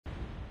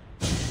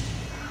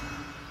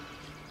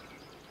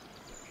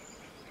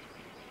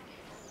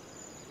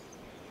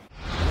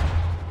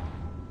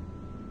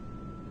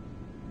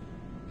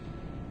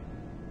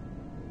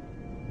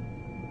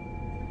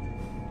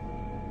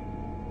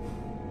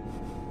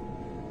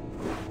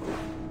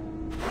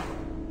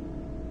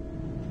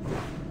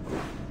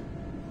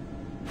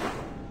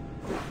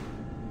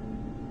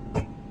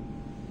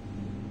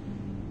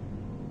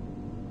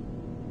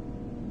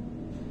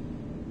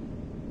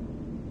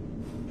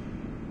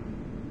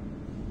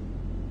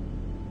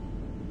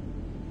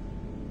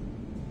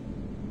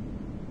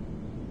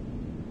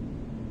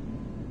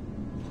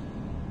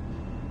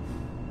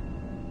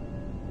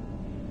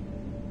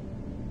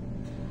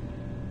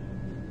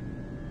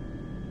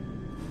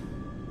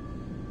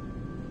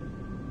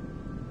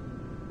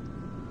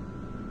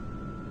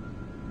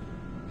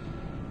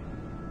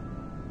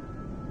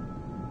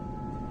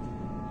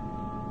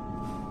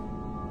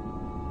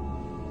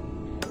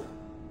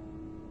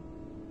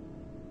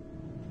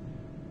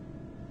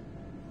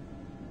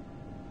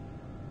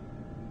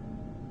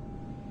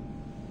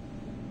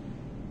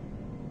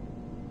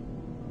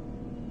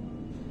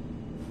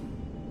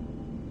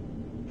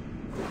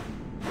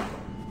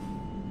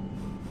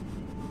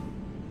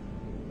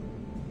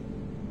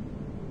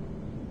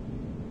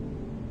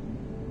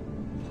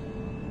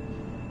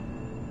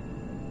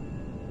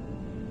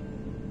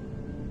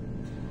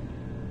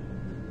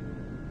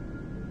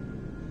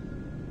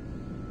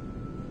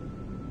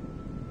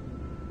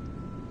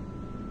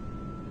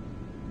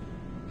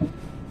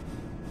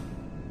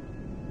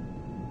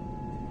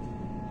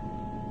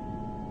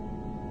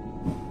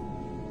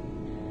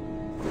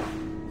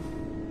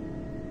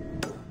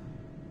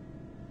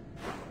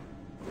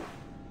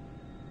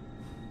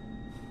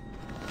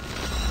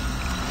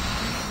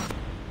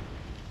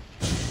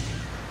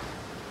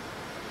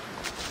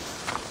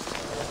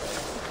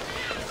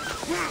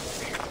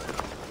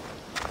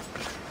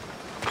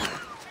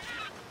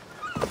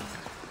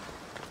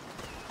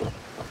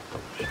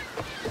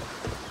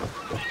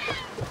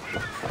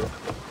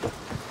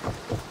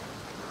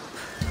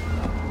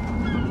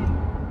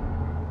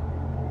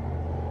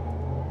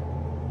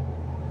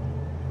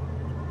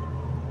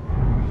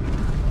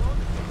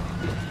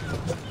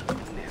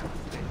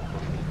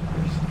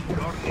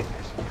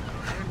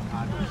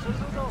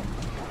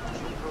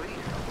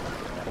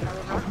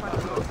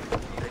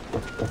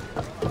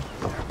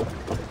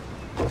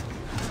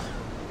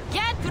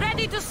Get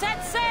ready to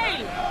set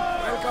sail!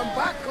 Welcome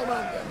back,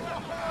 Commander.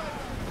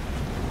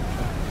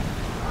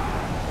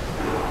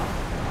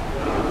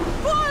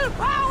 Full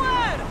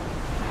power!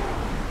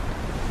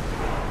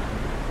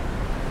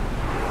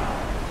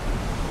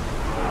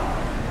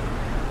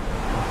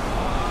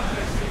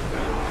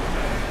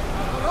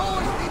 The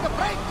rowers need a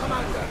break,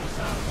 Commander.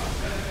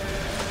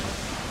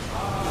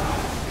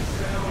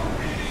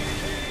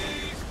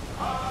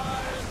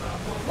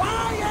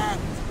 Quiet!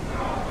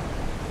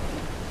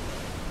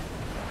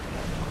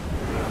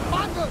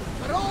 Commander,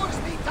 the rowers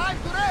need time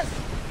to rest.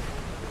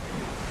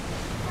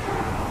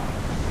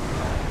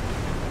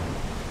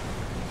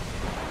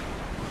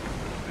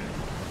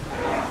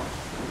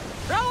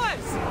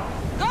 Rowers!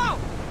 Go!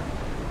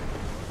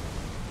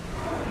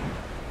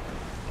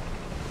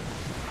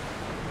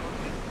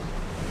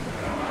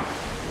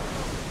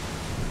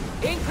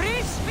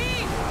 Increase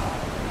speed!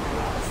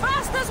 As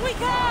fast as we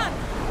can!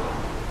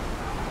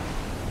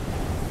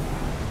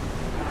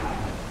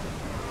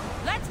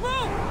 Let's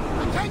move!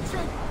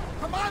 Attention!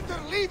 Commander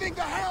leaving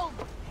the helm!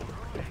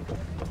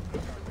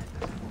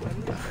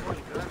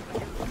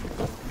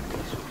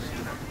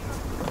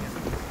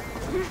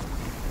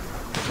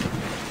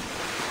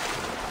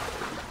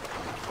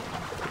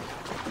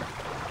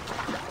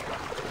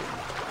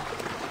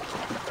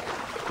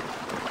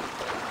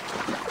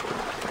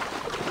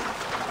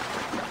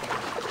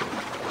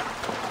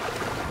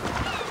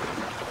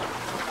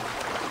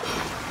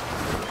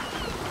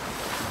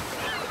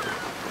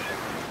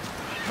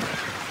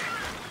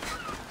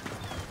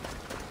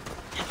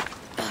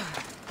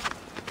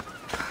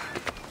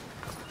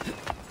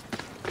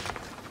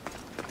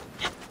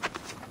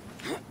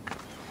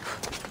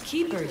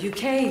 Keeper, you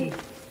came.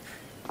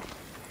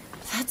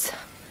 That's...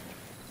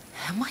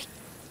 Am I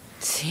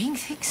seeing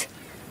things?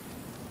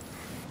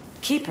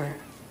 Keeper,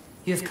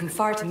 you have come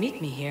far to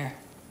meet me here.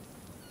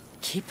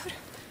 Keeper?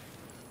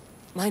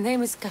 My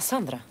name is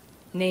Kassandra.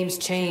 Names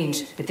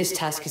change, but this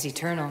task is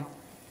eternal.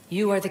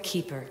 You are the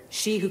Keeper,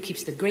 she who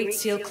keeps the Great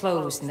Seal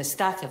closed and the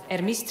Staff of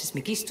Hermes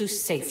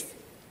Trismegistus safe.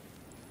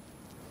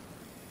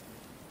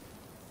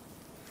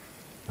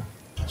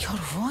 Your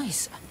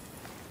voice...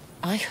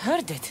 I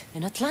heard it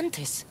in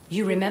Atlantis.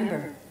 You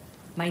remember.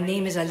 My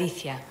name is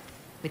Aletheia.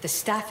 With the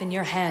staff in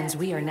your hands,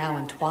 we are now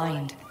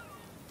entwined.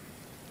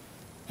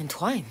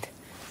 Entwined?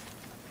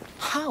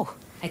 How?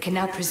 I can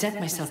now present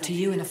myself to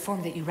you in a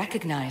form that you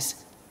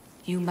recognize.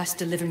 You must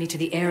deliver me to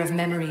the heir of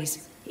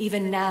memories.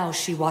 Even now,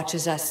 she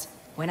watches us.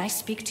 When I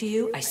speak to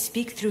you, I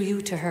speak through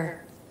you to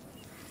her.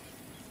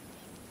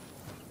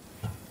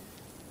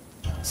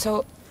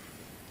 So...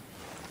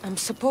 I'm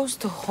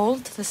supposed to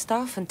hold the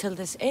staff until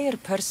this heir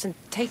person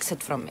takes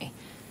it from me.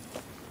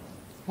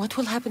 What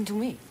will happen to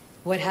me?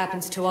 What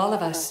happens to all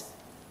of us?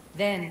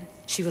 Then,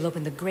 she will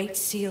open the Great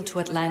Seal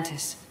to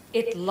Atlantis.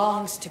 It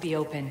longs to be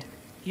opened.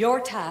 Your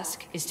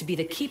task is to be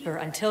the Keeper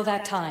until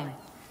that time.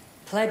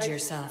 Pledge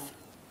yourself.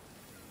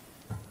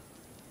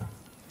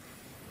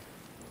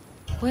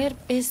 Where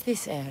is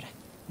this heir?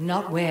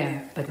 Not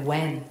where, but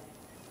when.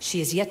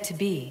 She is yet to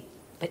be,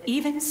 but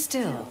even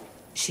still,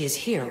 she is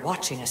here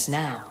watching us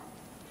now.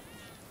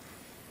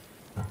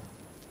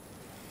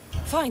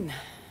 Fine.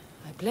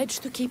 I pledge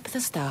to keep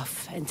the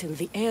staff until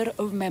the heir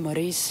of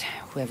memories,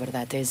 whoever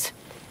that is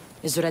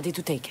ready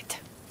to take it.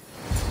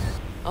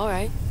 All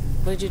right.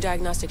 What did your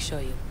diagnostic show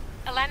you?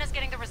 Alana's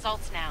getting the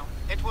results now.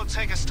 It will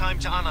take us time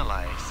to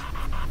analyze.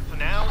 For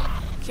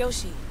now...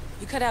 Kyoshi,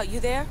 you cut out, you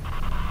there?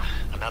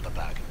 Another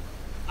bug.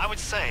 I was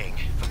saying,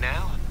 for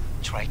now,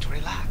 try to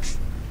relax.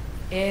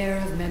 Heir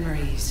of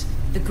memories.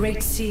 The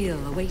Great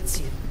Seal awaits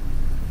you.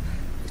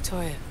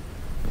 Victoria,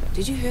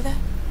 did you hear that?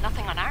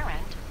 Nothing on our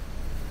end.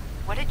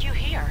 What did you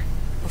hear?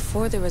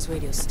 Before there was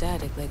radio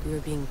static, like we were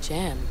being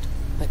jammed.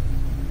 But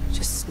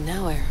just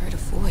now I heard a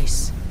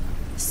voice.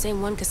 The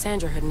same one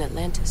Kassandra heard in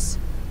Atlantis.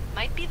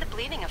 Might be the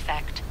bleeding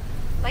effect.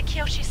 Like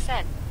Kyoshi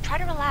said, try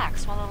to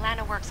relax while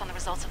Alana works on the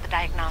results of the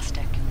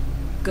diagnostic.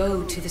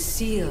 Go to the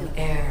seal,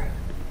 heir.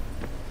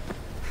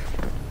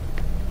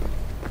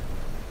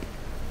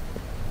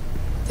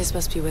 This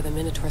must be where the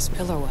Minotaur's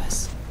pillar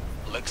was.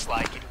 Looks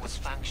like it was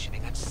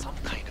functioning at some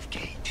kind of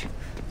gate.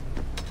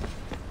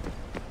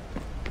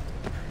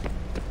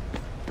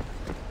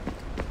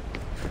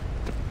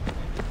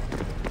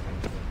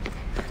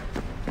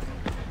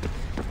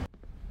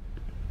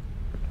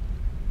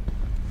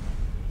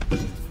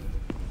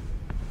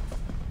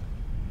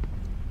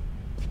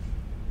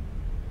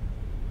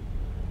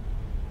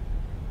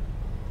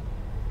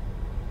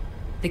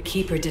 The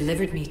Keeper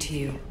delivered me to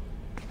you.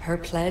 Her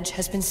pledge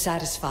has been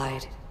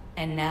satisfied,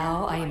 and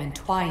now I am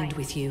entwined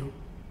with you.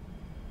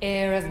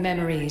 Heir of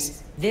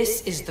memories,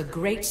 this is the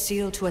Great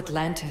Seal to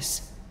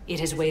Atlantis. It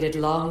has waited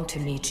long to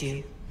meet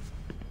you.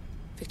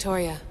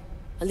 Victoria,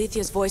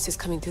 Aletheia's voice is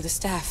coming through the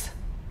staff.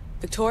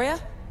 Victoria?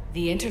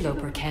 The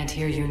interloper can't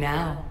hear you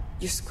now.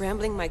 You're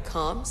scrambling my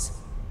comms?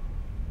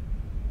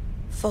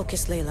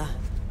 Focus, Layla.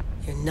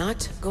 You're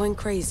not going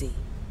crazy.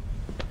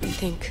 I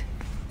think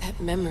That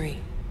memory.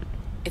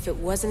 If it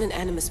wasn't an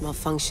Animus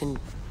malfunction,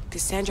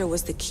 Kassandra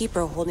was the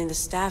keeper holding the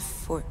staff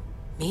for...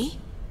 me?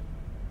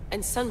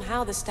 And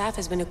somehow the staff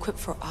has been equipped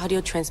for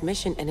audio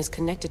transmission and is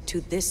connected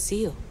to this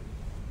seal.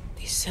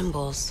 These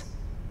symbols...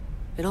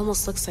 it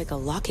almost looks like a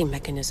locking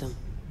mechanism.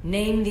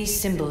 Name these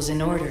symbols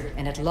in order,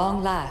 and at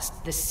long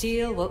last, the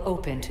seal will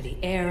open to the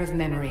heir of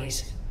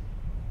memories.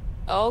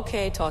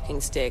 Okay, talking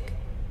stick.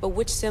 But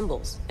which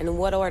symbols? And in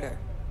what order?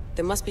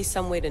 There must be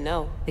some way to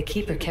know. The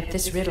Keeper kept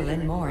this riddle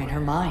and more in her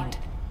mind.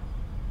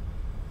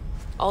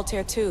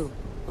 Altair 2.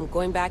 I'm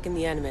going back in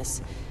the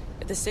Animus.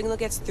 If the signal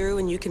gets through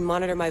and you can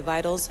monitor my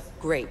vitals,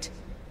 great.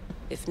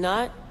 If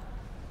not,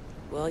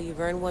 well, you've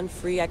earned one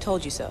free I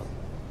told you so.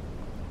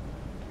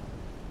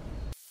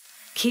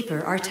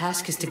 Keeper, our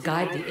task is to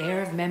guide the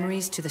heir of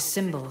memories to the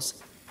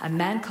symbols. A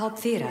man called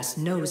Theras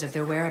knows of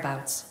their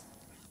whereabouts.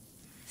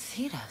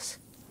 Theras?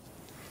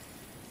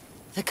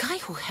 The guy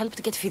who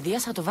helped get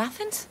Phidias out of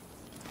Athens?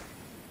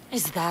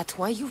 Is that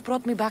why you've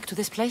brought me back to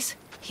this place?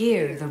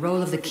 Here, the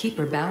role of the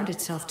Keeper bound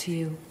itself to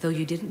you, though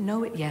you didn't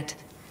know it yet.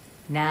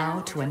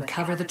 Now, to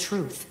uncover the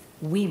truth,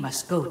 we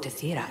must go to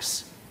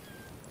Theras.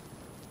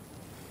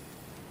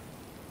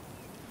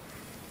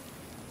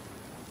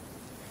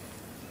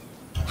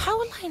 How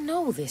will I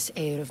know this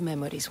heir of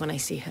memories when I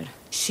see her?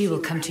 She will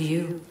come to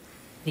you.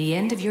 The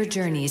end of your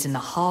journey is in the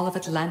Hall of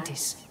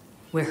Atlantis,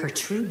 where her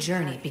true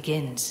journey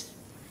begins.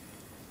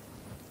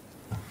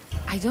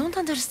 I don't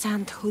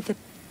understand who the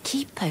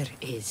Keeper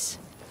is.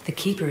 The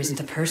Keeper isn't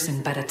a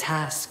person, but a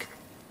task.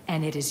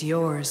 And it is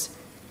yours.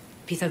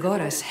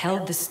 Pythagoras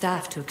held the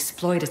staff to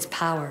exploit its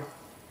power.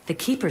 The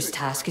Keeper's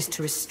task is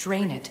to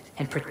restrain it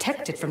and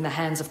protect it from the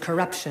hands of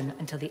corruption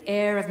until the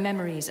heir of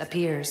memories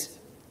appears.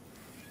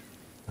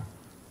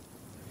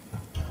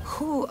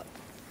 Who,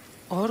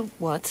 or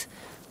what,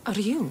 are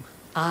you?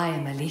 I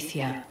am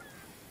Aletheia.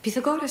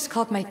 Pythagoras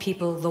called my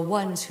people the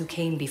ones who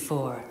came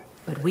before,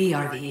 but we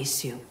are the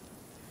issue.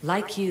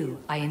 Like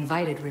you, I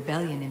invited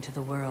rebellion into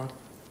the world,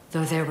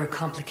 though there were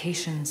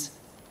complications.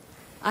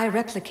 I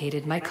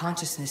replicated my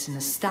consciousness in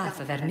the Staff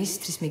of Hermes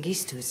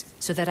Trismegistus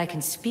so that I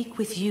can speak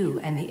with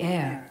you and the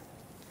heir.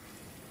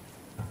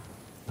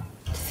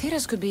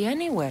 Theras could be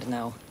anywhere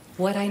now.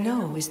 What I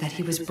know is that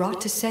he was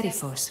brought to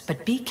Seriphos,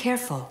 but be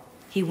careful.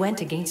 He went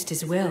against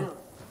his will.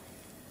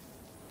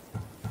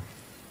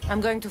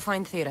 I'm going to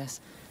find Theras.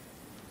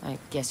 I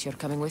guess you're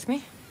coming with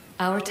me?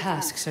 Our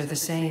tasks are the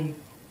same.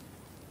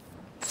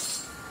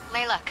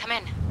 Layla, come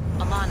in.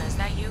 Alana, is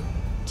that you?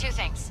 Two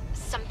things.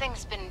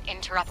 Something's been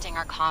interrupting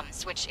our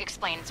comms, which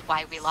explains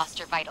why we lost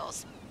your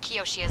vitals.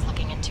 Kiyoshi is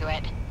looking into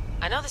it.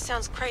 I know this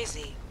sounds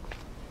crazy,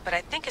 but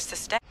I think it's the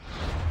staff.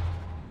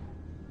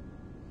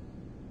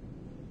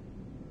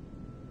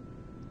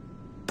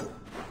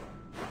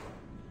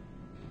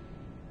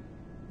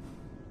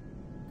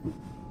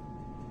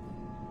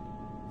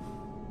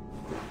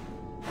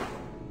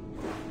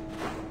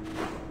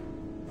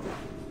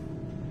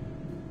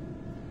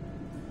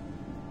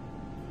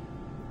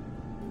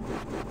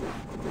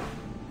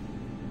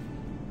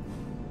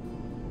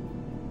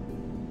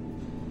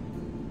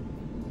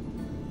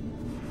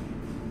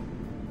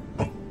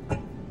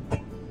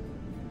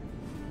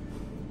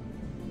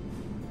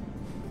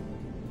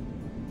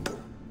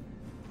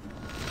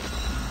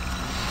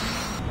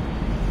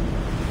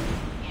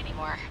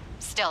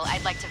 Still,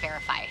 I'd like to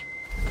verify.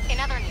 In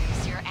other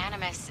news, your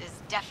Animus is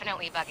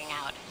definitely bugging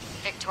out.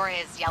 Victoria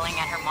is yelling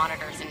at her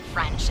monitors in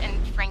French,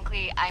 and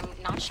frankly, I'm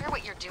not sure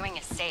what you're doing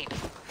is safe.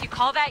 You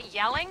call that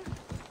yelling?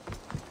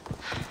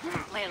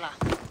 Layla,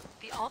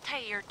 the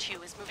Altair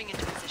 2 is moving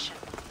into position.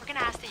 We're gonna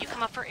ask that you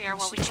come up for air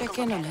while we check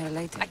in on her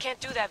later. I can't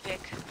do that, Vic.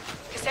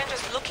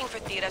 Cassandra's looking for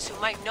Theras who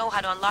might know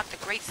how to unlock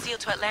the Great Seal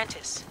to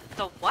Atlantis.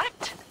 The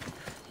what?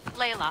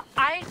 Layla,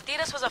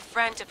 Theras was a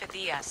friend to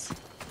Phidias.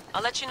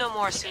 I'll let you know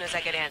more as soon as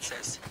I get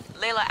answers.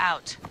 Layla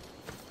out.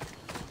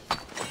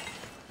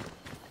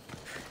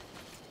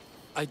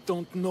 I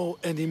don't know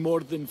any more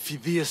than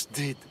Phidias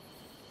did.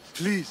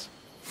 Please,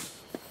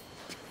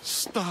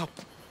 stop.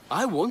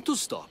 I want to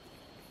stop,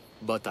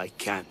 but I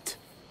can't.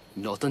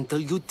 Not until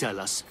you tell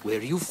us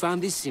where you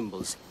found these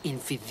symbols in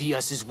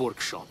Phidias'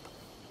 workshop.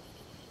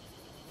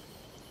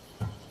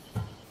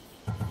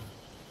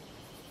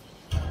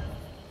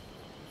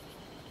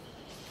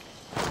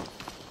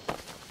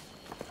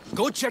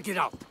 Go check it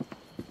out.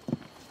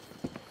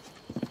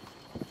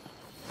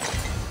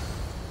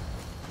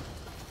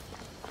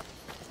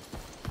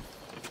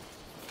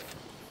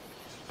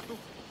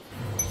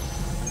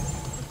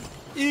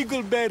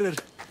 Eagle Bearer,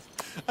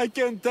 I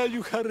can't tell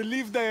you how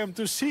relieved I am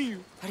to see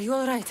you. Are you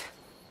all right?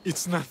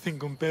 It's nothing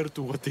compared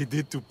to what they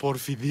did to poor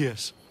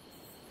Phidias.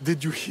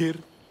 Did you hear?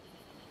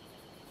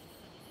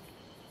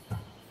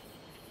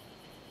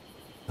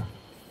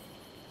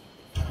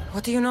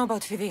 What do you know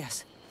about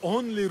Phidias?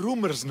 Only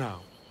rumors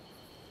now.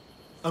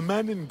 A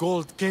man in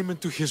gold came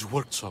into his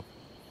workshop,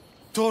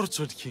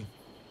 tortured him,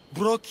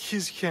 broke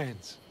his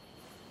hands.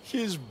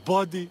 His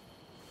body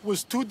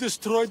was too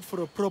destroyed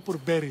for a proper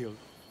burial.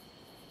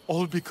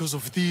 All because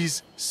of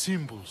these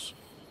symbols.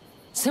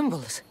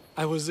 Symbols?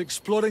 I was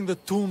exploring the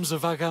tombs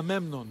of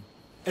Agamemnon,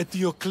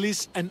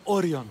 Eteocles, and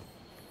Orion.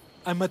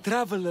 I'm a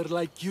traveler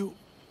like you.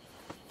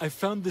 I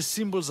found the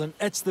symbols and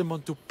etched them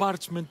onto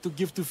parchment to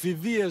give to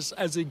Phidias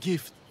as a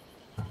gift.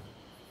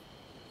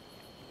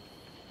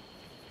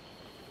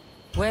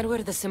 Where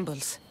were the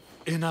symbols?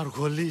 In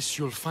Argolis,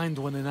 you'll find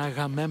one in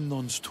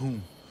Agamemnon's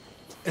tomb.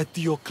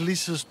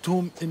 Eteocles'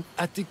 tomb in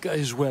Attica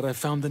is where I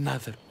found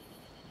another.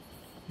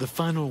 The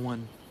final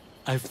one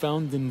I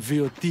found in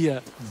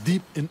Viotia,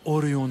 deep in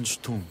Orion's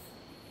tomb.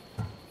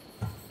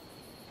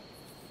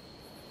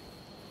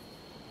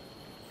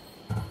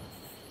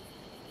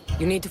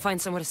 You need to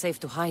find somewhere safe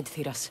to hide,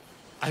 Thiras.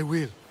 I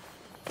will.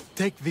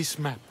 Take this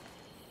map.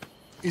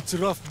 It's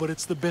rough, but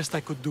it's the best I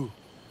could do.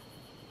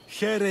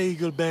 Here,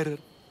 Eaglebearer,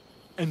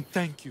 and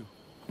thank you.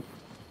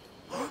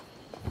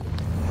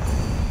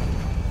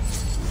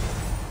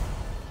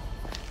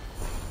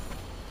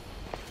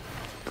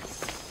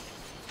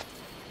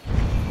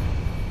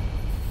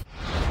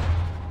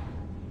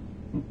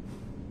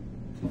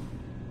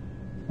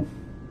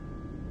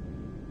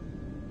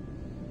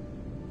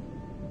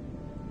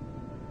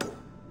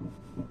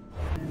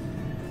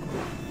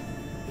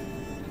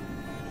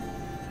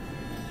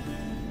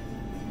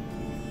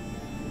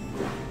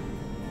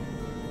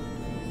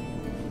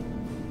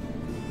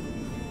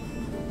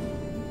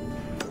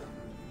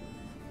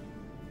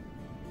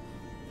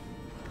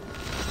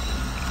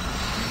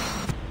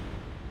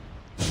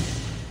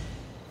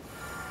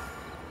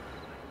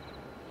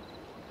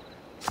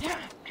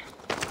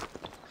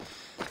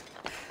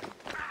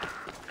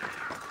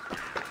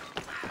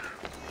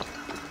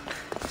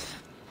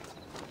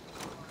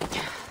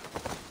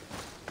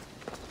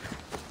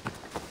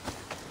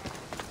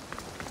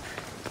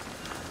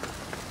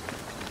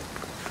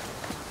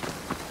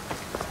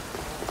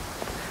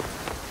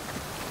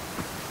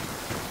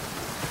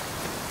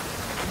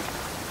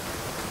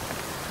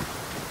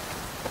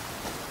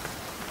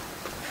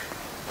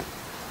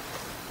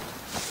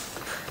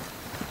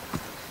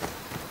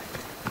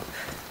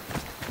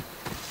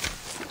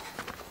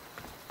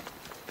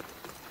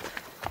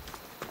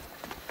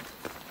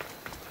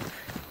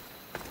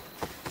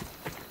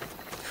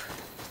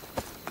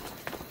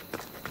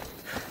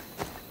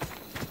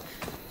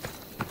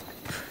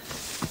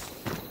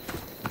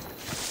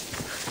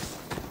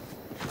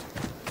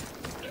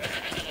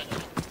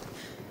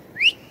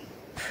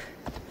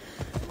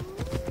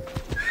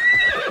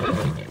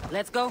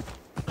 Let's go.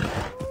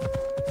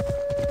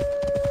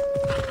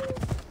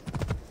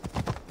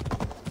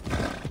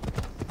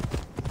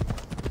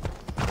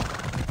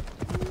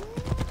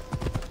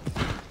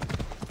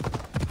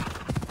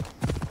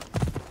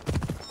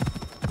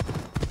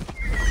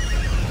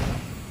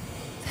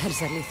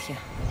 There's Elysium,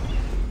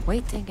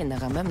 waiting in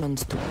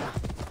Agamemnon's tomb.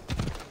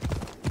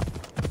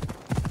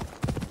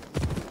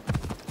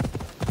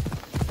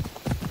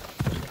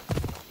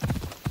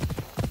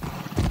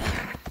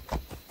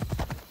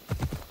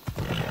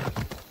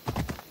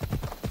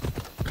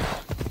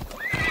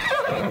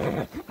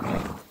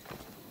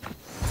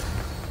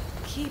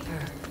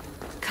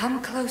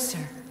 Come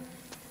closer.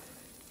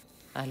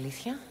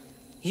 Alicia?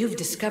 You've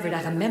discovered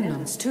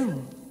Agamemnon's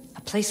tomb, a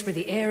place where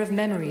the heir of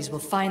memories will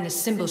find the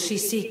symbol she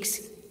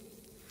seeks.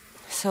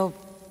 So,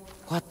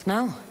 what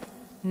now?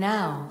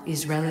 Now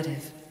is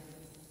relative.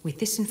 With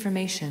this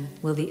information,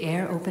 will the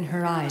heir open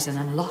her eyes and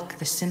unlock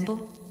the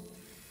symbol?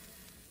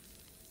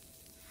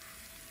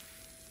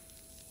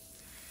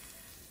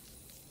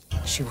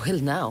 She will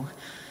now.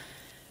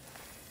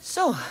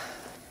 So,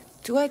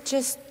 do I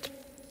just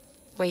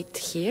wait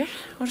here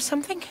or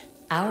something?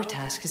 Our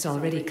task is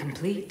already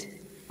complete.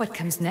 What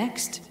comes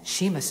next,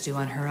 she must do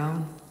on her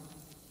own.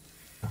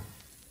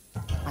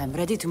 I'm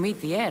ready to meet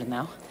the heir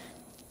now.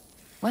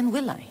 When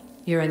will I?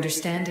 Your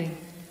understanding.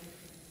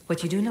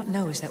 What you do not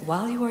know is that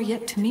while you are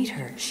yet to meet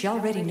her, she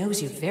already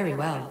knows you very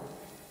well.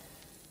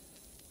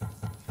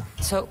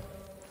 So,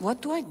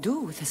 what do I do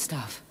with the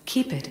staff?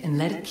 Keep it and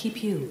let it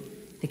keep you.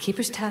 The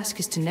Keeper's task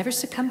is to never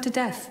succumb to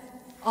death.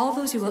 All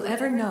those you will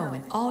ever know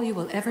and all you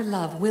will ever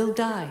love will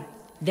die.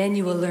 Then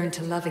you will learn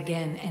to love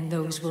again, and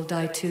those will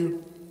die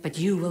too. But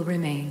you will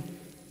remain.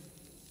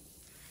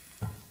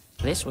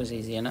 This was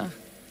easy enough.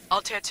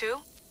 Altair 2,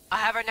 I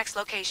have our next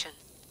location.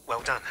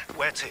 Well done.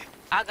 Where to?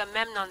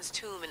 Agamemnon's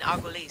tomb in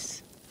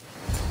Argolis.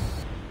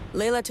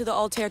 Layla to the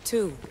Altair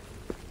 2.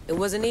 It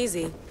wasn't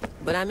easy,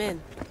 but I'm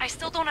in. I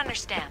still don't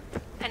understand.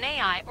 An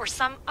AI, or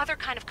some other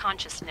kind of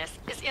consciousness,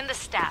 is in the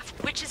staff,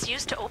 which is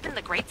used to open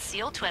the Great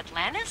Seal to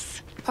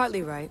Atlantis?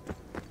 Partly right.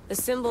 The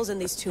symbols in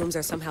these tombs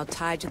are somehow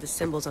tied to the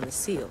symbols on the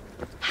seal.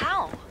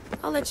 How?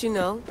 I'll let you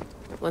know,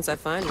 once I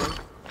find one.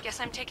 Guess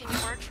I'm taking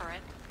your word for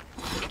it.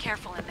 Be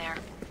careful in there.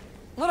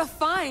 What a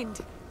find!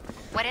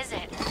 What is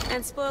it?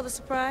 And spoil the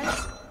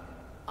surprise?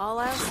 All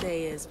I'll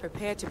say is,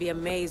 prepare to be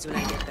amazed when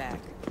I get back.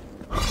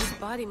 This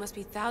body must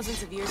be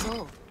thousands of years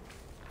old.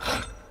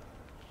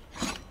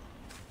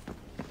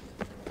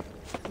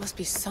 There must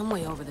be some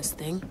way over this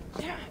thing.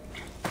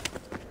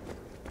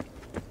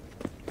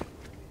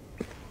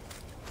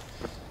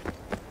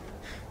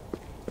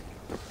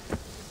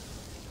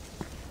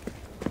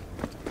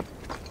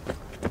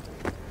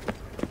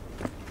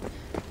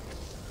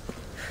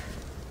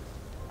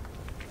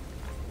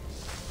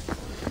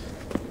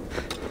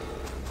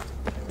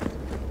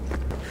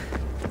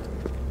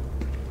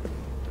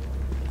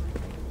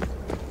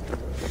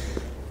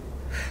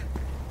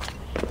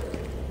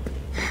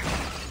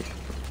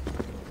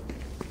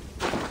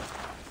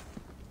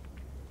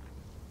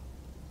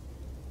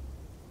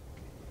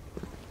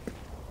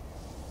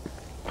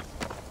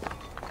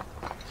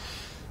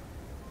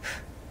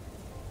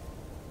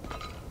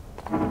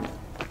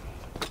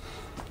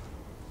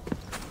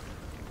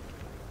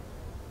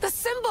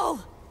 symbol!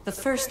 The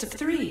first of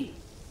 3.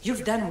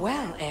 You've done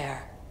well,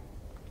 heir.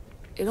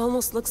 It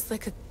almost looks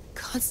like a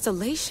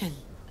constellation.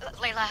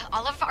 Layla,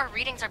 all of our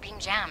readings are being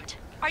jammed.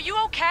 Are you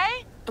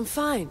okay? I'm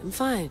fine.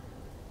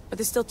 But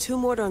there's still 2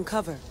 more to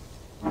uncover.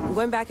 I'm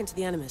going back into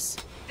the Animus.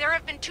 There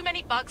have been too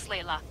many bugs,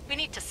 Layla. We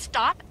need to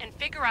stop and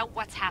figure out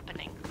what's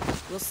happening.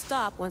 We'll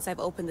stop once I've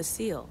opened the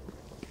seal.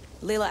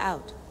 Layla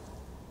out.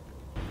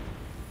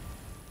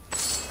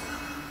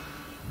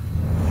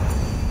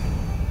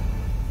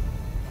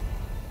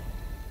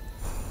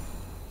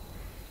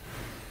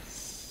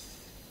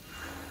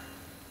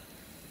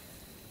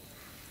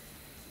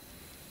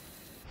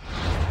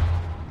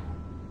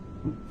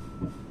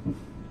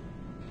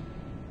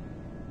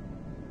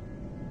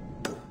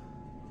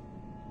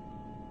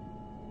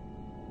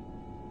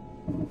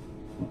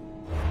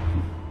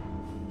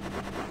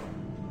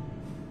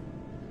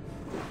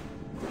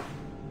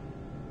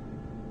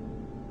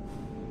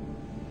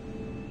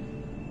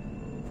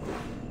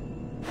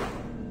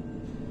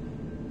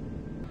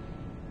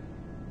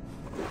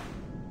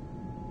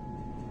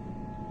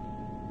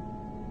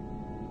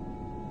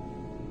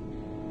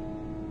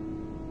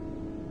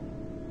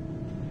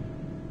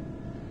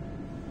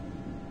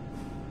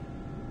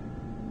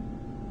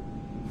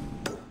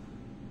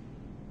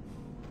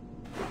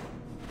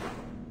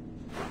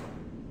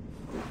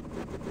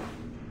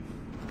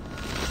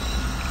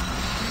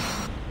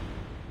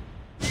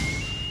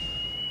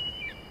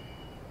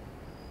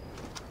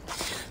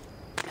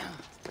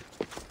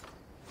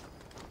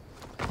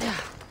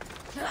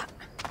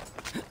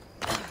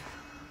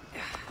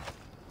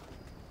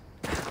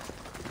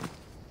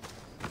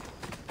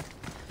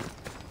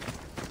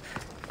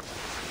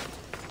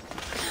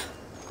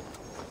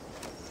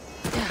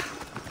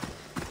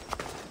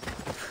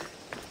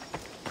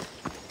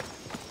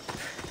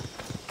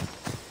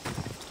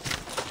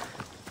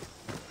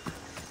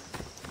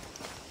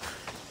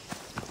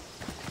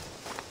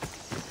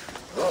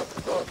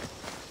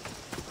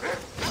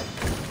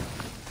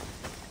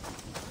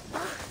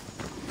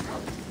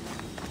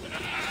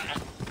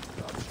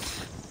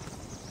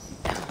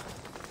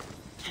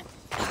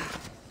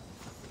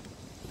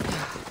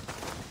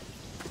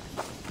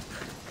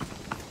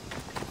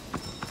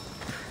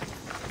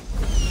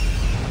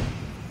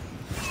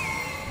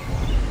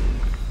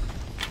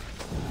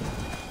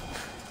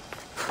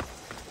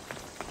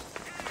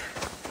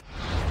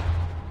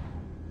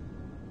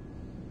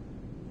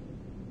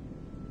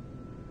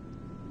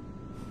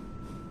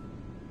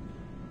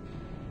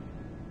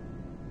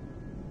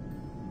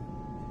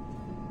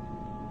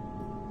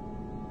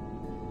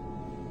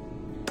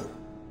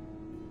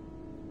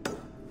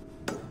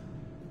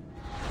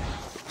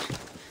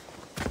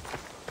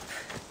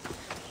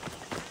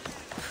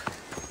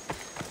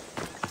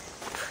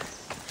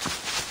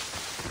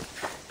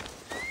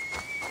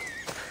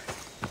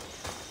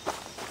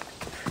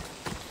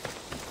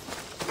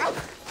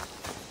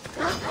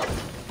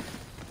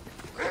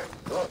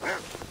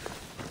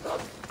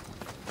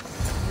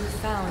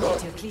 Found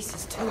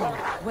Eteocles' tomb.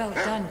 Well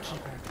done,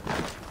 Keeper.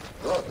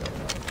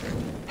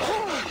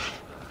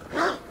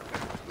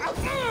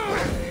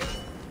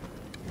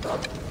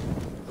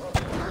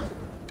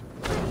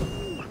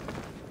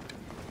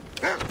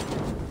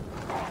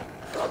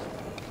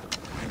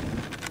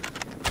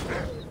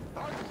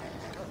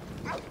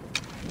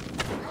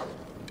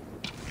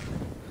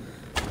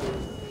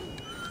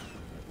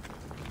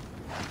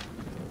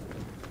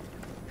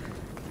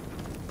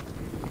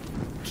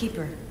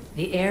 Keeper,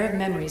 the heir of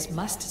memories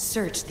must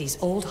search these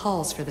old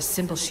halls for the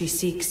symbol she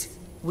seeks.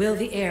 Will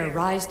the heir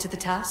rise to the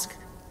task?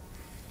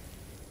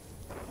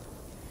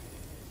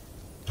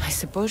 I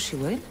suppose she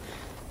would.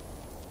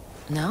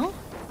 No?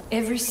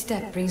 Every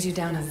step brings you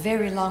down a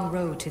very long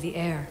road to the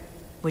heir.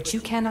 What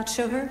you cannot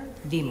show her,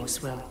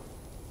 Vimos will.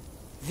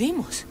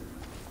 Vimos?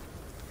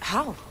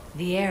 How?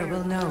 The heir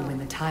will know when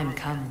the time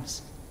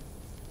comes.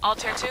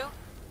 Altair 2,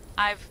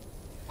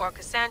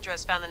 Kassandra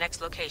has found the next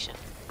location.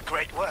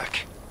 Great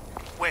work.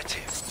 Where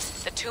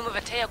to? The tomb of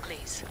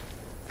Eteocles.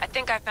 I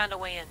think I found a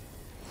way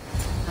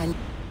in.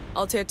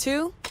 Altair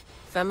 2,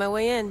 found my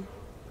way in.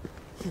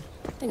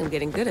 I think I'm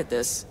getting good at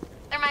this.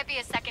 There might be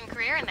a second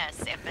career in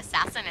this, if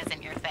assassin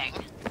isn't your thing.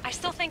 I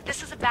still think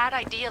this is a bad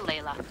idea,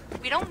 Layla.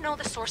 We don't know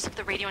the source of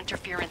the radio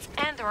interference,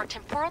 and there are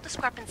temporal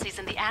discrepancies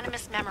in the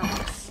Animus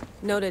memories.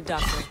 Noted,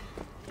 Doctor.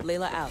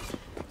 Layla out.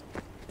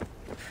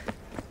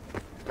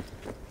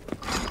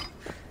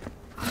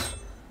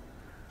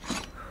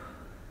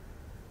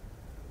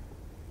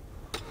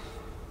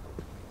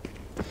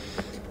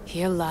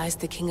 Here lies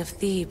the King of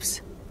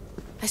Thebes.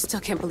 I still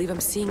can't believe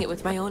I'm seeing it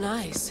with my own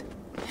eyes.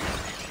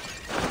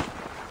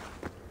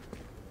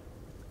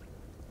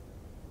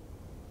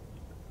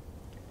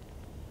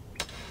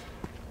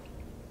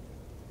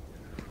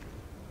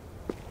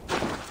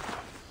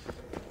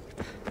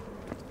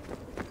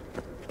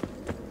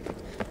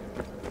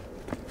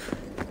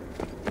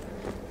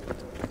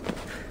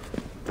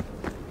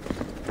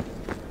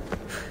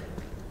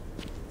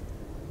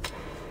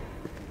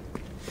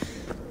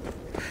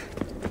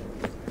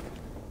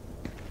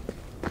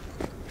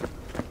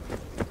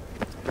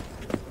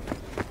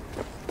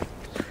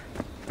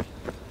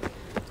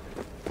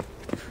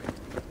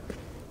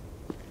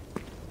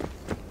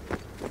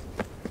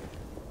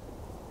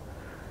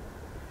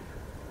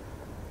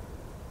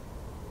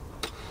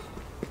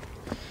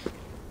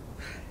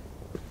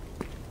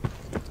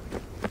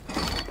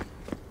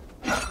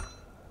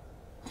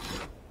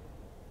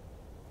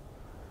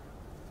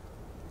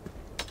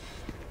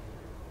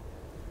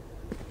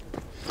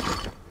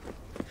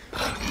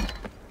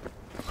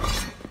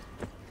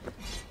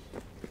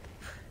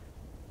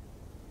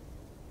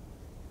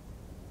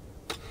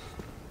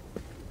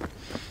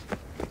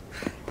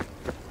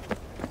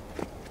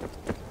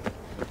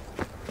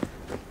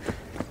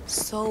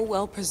 so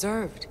well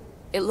preserved.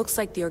 It looks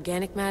like the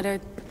organic matter,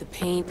 the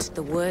paint,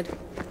 the wood,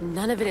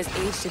 none of it has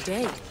aged a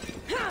day.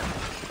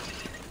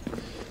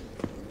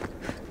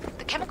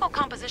 The chemical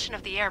composition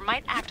of the air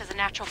might act as a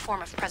natural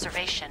form of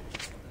preservation.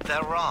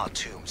 There are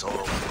tombs all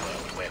over the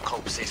world where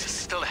corpses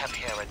still have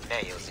hair and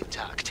nails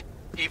intact,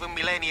 even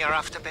millennia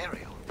after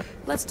burial.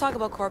 Let's talk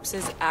about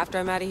corpses after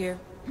I'm out of here.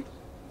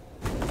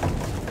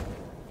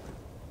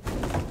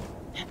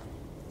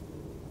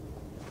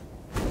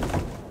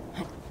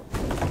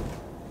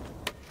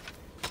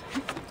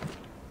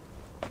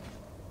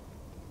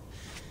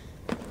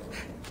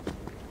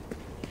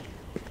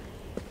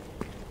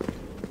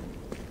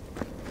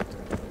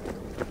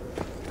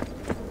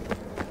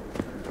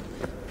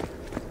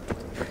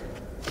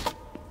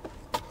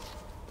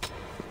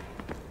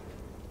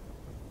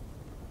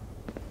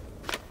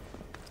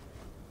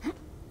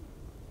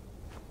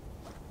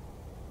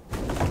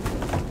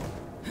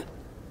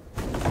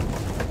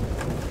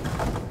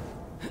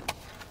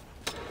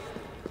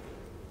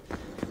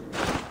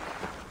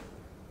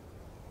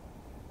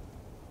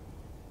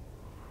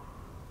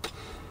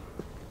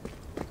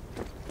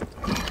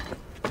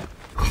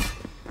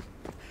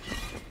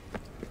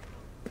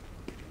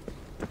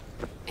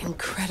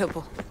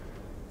 Incredible.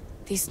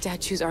 These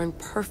statues are in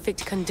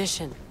perfect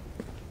condition.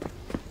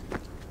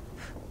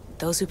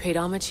 Those who paid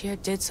homage here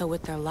did so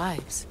with their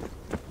lives.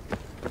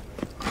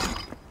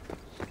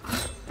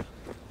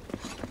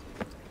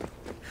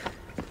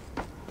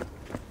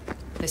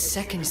 The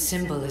second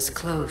symbol is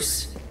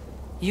close.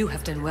 You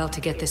have done well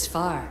to get this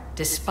far,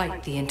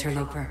 despite the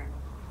interloper.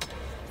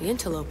 The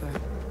interloper?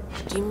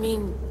 Do you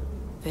mean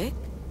Vic?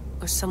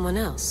 Or someone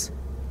else?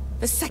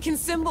 The second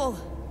symbol!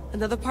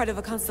 Another part of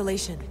a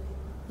constellation.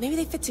 Maybe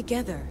they fit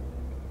together.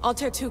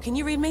 Altair 2, can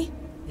you read me?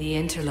 The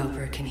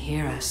interloper can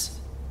hear us.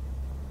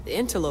 The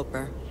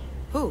interloper?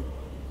 Who?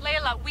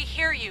 Layla, we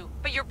hear you,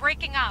 but you're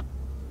breaking up.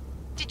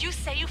 Did you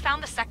say you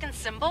found the second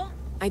symbol?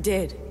 I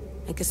did.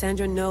 And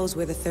Kassandra knows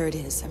where the third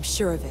is. I'm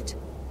sure of it.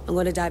 I'm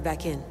going to dive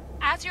back in.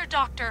 As your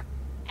doctor,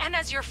 and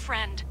as your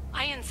friend,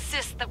 I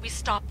insist that we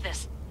stop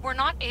this. We're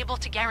not able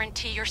to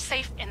guarantee you're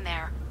safe in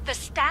there. The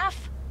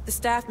staff? The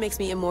staff makes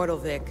me immortal,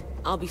 Vic.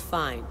 I'll be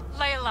fine.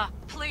 Layla,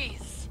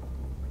 please.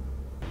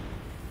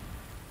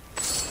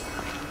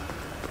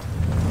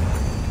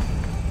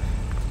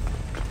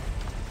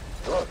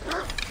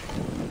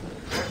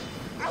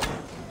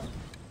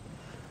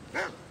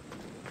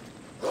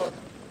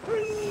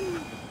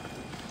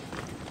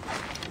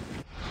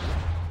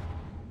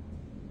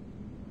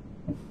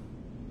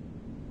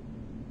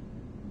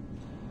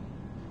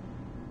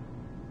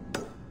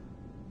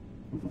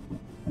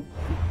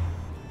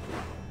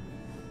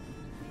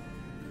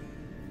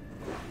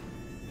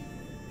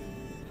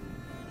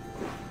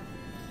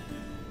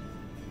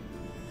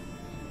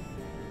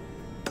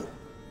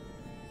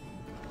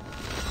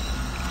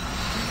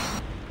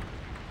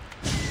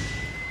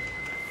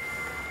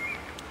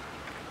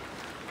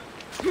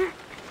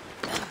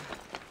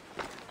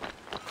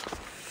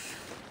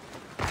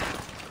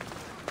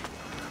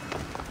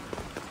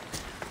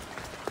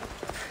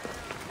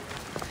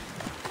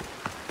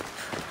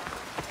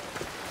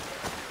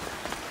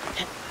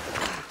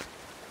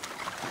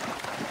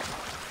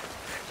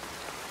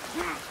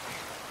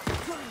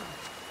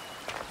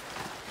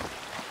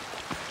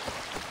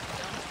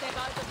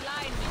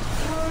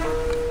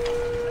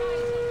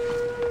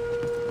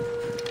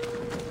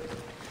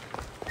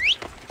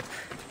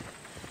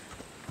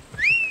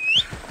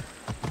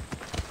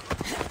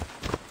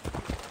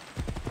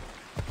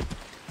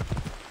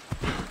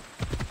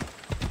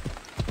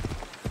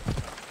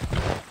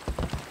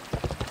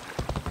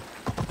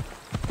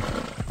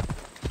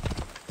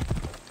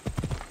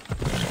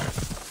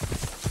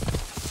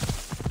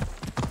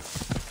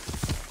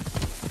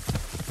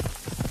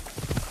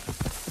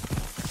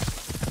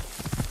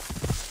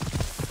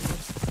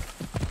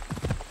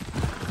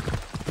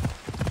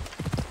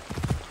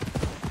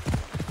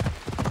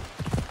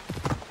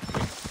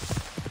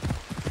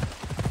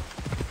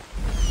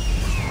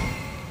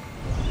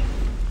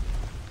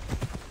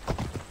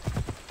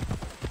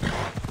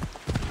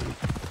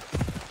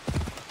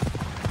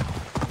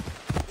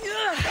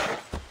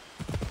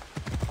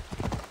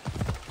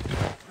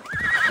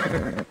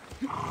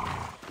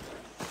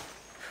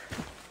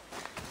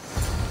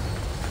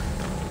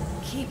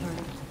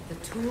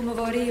 Tomb of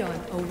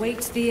Orion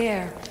awaits the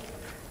heir.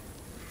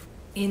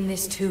 In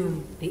this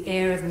tomb, the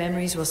heir of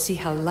memories will see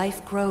how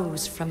life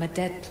grows from a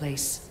dead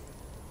place.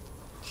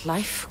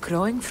 Life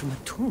growing from a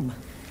tomb?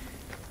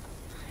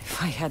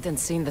 If I hadn't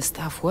seen the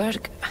staff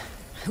work,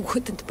 I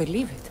wouldn't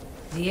believe it.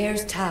 The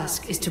heir's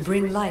task is to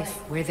bring life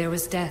where there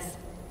was death,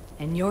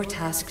 and your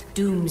task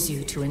dooms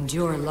you to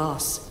endure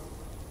loss.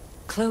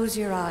 Close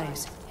your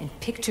eyes and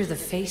picture the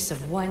face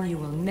of one you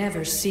will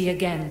never see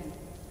again.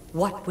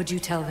 What would you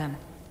tell them?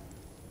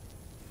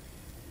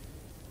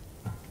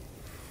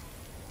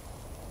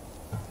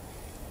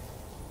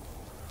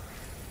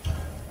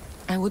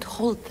 I would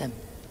hold them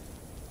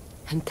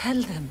and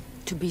tell them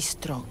to be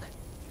strong,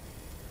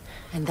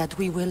 and that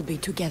we will be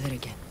together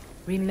again.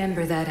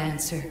 Remember that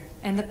answer,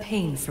 and the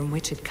pain from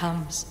which it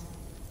comes.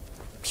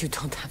 You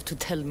don't have to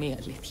tell me,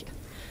 Alethea.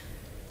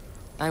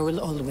 I will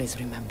always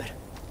remember.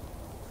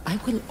 I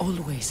will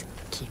always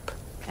keep.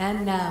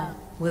 And now,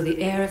 will the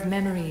heir of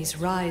memories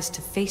rise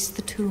to face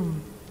the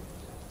tomb?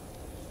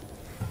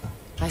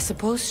 I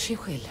suppose she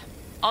will.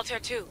 Altair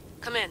 2,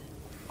 come in.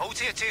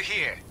 Altair 2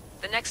 here.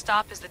 The next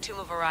stop is the Tomb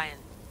of Orion.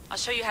 I'll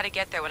show you how to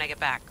get there when I get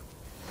back.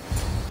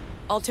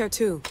 Altair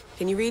 2,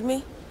 can you read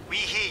me? We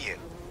hear you.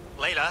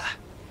 Layla,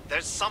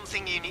 there's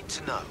something you need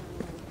to know.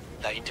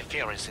 The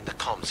interference in the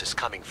comms is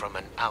coming from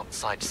an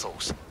outside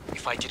source.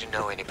 If I didn't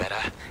know any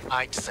better,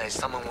 I'd say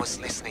someone was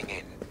listening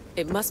in.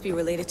 It must be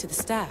related to the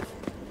staff.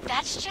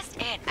 That's just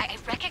it. I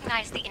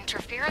recognize the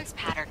interference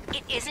pattern.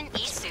 It isn't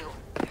Isu.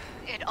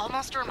 It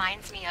almost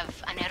reminds me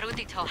of an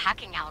erudito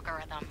hacking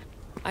algorithm.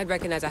 I'd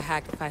recognize a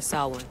hack if I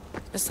saw one.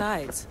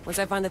 Besides, once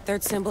I find the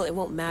third symbol, it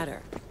won't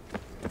matter.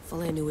 If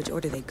only I knew which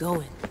order they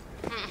go in.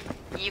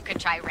 You could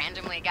try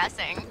randomly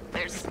guessing.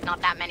 There's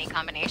not that many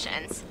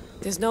combinations.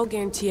 There's no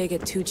guarantee I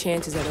get 2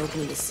 chances at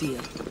opening the seal.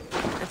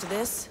 After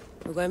this,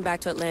 we're going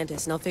back to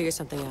Atlantis, and I'll figure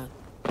something out.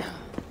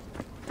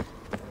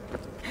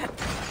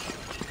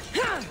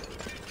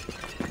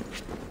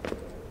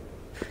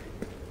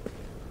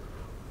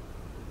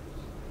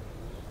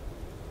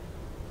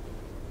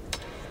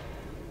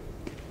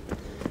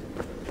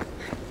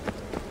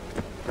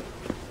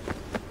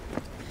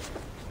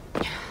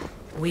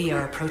 We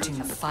are approaching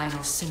the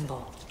final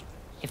symbol.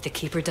 If the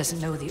Keeper doesn't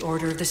know the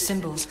order of the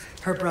symbols,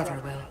 her brother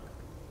will.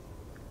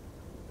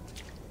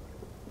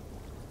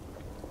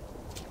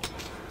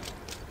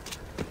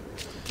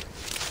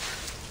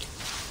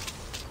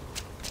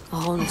 A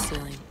hole in the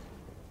ceiling.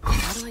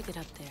 How do I get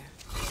up there?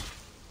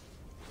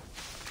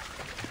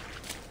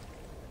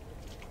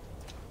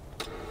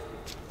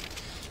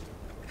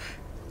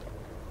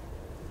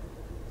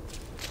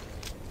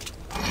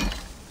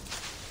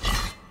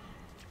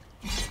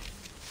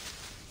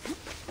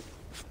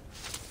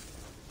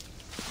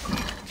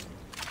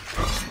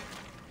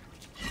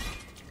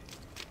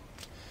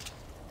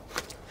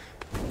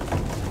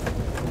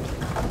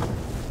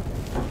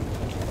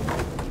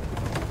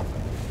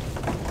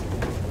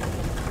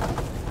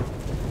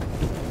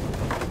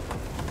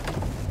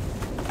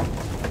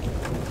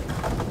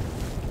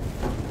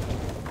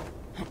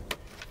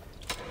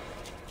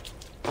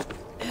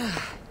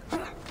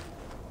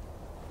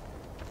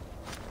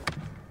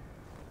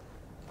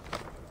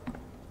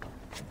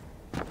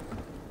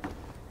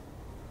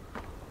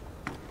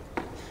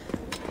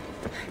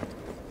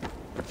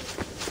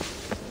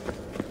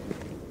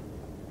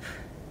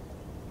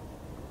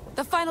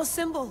 The final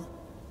symbol!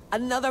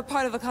 Another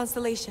part of a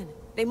constellation.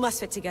 They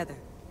must fit together.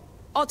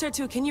 Altair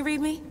 2, can you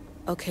read me?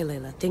 Okay,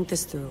 Layla, think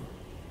this through.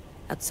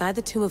 Outside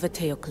the tomb of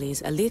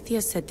Eteocles,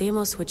 Alethea said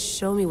Deimos would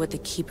show me what the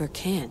Keeper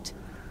can't.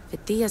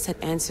 Phidias had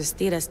answers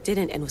Theras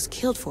didn't and was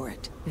killed for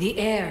it. The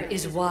heir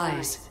is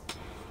wise.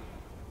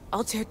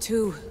 Altair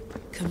 2,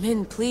 come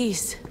in,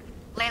 please.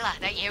 Layla,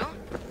 that you?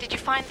 Did you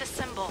find the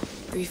symbol?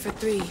 3 for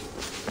 3.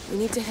 We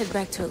need to head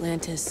back to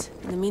Atlantis.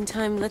 In the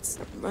meantime, let's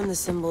run the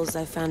symbols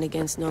I found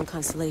against known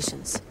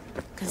constellations.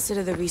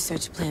 Consider the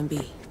research plan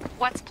B.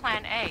 What's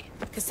plan A?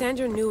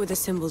 Kassandra knew where the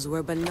symbols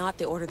were, but not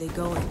the order they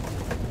go in.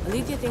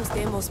 Alethea thinks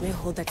Deimos may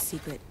hold that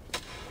secret.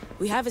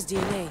 We have his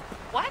DNA.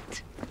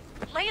 What?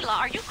 Layla,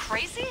 are you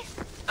crazy?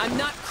 I'm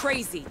not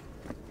crazy.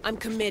 I'm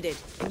committed,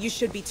 and you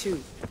should be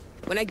too.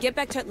 When I get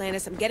back to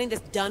Atlantis, I'm getting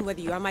this done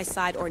whether you're on my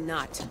side or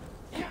not.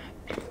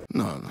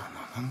 No, not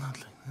like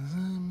this.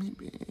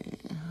 Maybe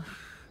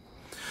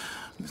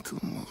a little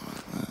more.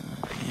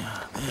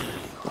 Yeah, there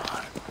you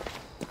are.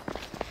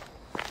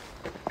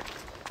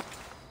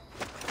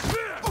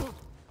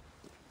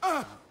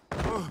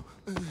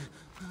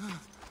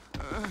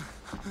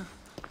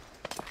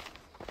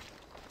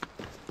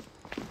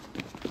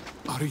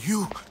 Are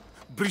you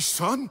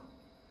Brisson?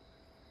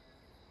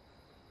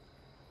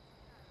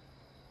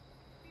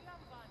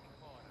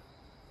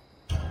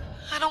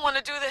 I don't want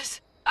to do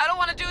this. I don't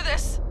want to do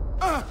this.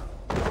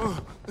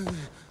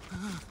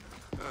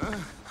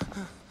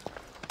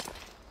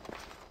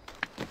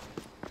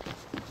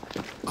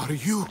 Are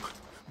you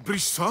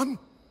Brisson?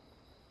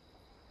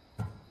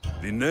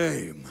 The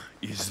name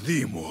is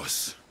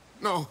Deimos.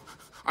 No,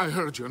 I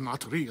heard you're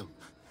not real.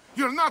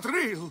 You're not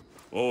real!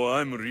 Oh,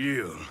 I'm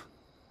real.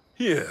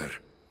 Here,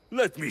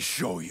 let me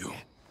show you.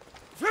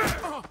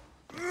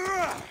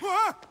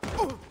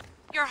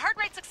 Your heart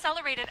rate's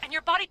accelerated and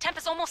your body temp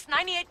is almost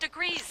 98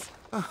 degrees.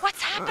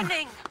 What's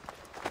happening?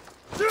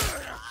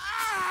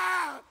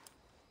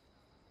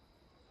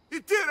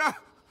 Itira!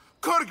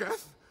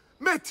 Korgath!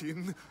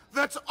 Metin!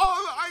 That's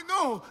all I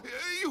know!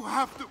 You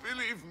have to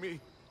believe me.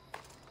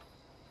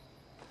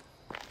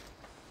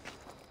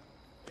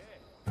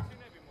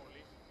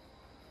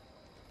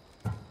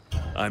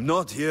 I'm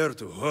not here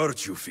to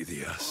hurt you,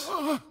 Phidias.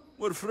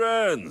 We're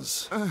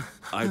friends.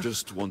 I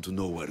just want to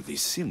know where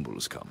these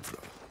symbols come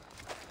from.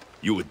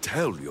 You would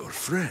tell your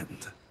friend,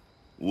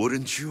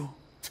 wouldn't you?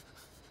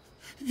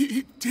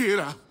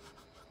 Itira!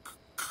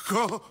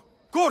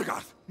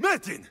 Korgath!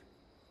 Metin!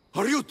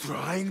 Are you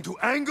trying to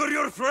anger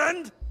your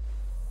friend?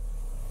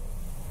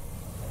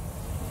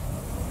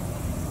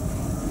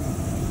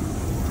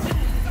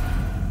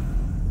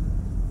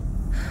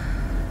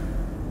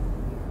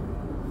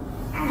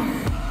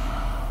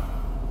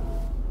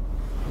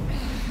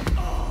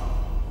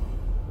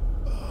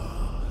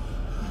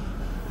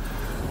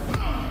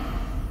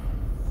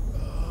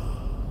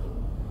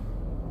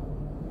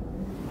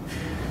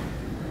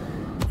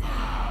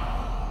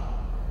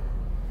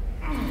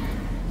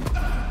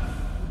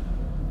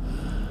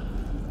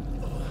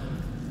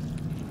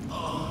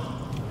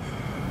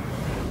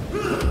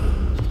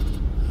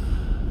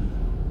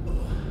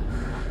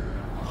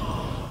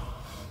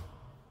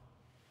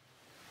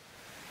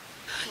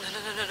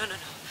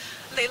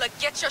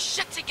 Layla, get your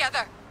shit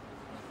together!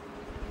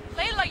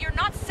 Layla, you're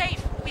not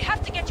safe. We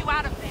have to get you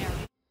out of there.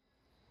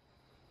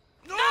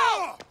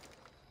 No!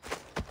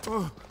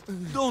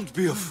 Don't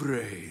be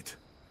afraid.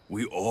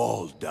 We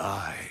all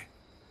die.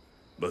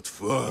 But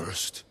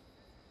first...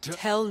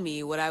 Tell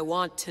me what I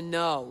want to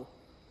know.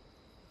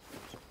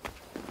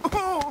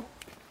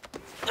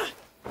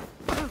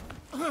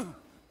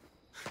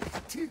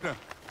 Itira,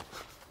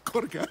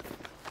 Korgath,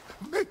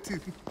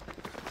 Metin.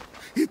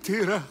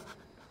 Itira,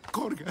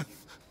 Korgath,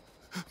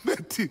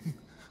 Metin.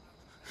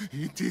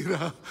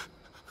 Itira,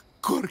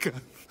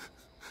 Korgath,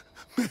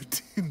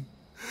 Metin.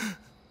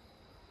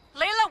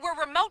 Layla,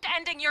 we're remote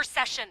ending your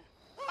session.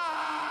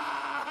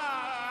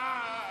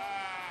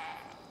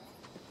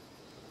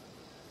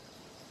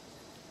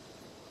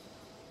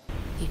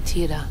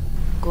 Itira,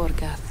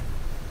 Korgath,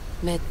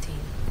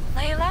 Metin.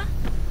 Layla?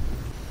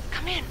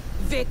 Come in.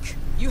 Vic,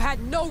 you had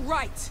no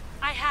right!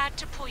 I had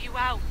to pull you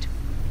out.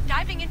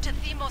 Diving into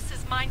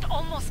Themos' mind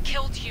almost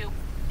killed you.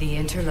 The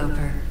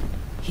interloper.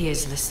 He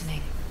is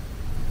listening.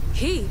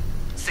 He?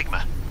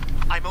 Sigma,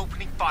 I'm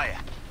opening fire.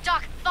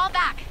 Doc, fall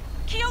back.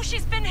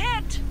 Kiyoshi's been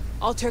hit!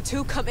 Altair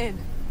 2, come in.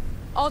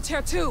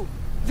 Altair 2!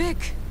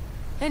 Vic!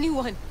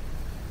 Anyone?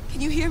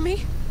 Can you hear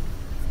me?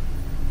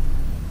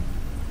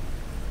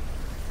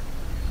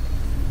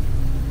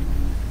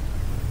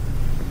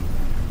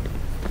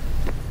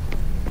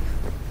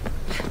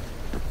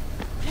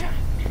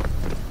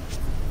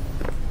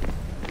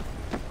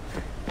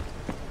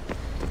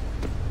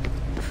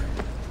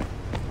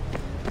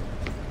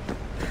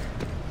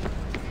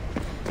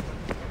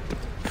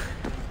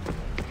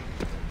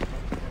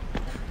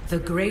 The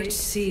Great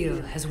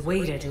Seal has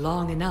waited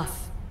long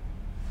enough.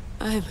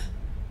 I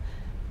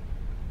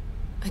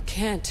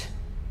can't.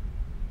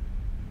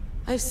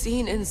 I've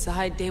seen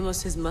inside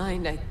Deimos'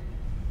 mind.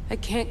 I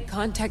can't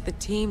contact the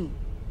team.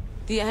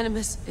 The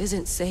Animus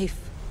isn't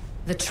safe.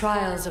 The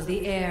trials of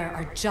the air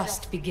are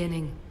just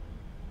beginning.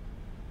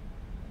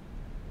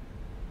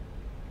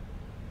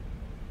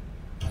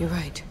 You're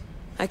right.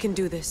 I can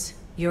do this.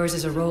 Yours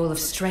is a role of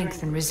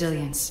strength and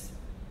resilience.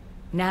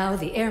 Now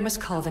the air must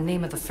call the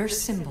name of the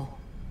first symbol.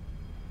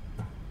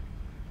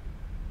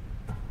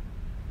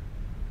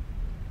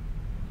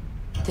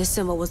 This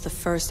symbol was the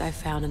first I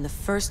found, and the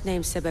first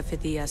name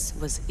Sebephidias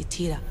was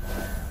Itira.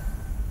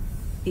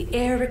 The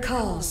air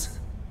recalls.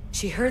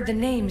 She heard the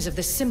names of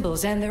the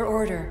symbols and their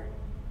order.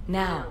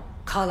 Now,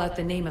 call out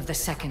the name of the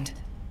second.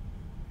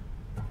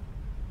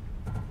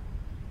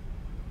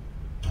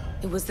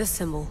 It was this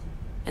symbol,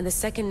 and the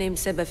second name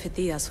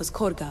Sebephidias was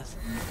Korgath.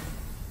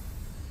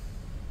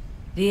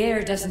 The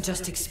air doesn't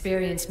just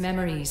experience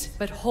memories,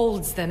 but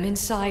holds them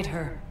inside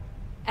her.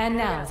 And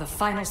now, the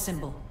final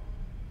symbol.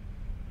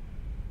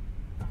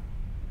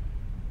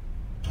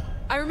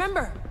 I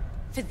remember!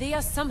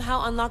 Phidias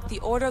somehow unlocked the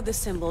order of the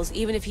symbols,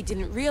 even if he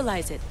didn't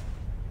realize it.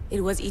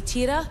 It was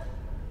Itira,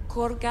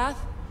 Korgath,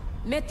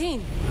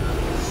 Metin.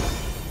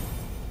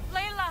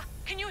 Layla,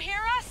 can you hear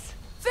us?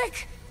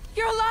 Vic!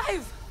 You're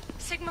alive!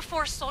 Sigma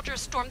 4 soldiers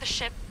stormed the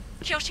ship.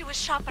 Kiyoshi was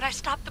shot, but I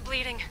stopped the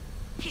bleeding.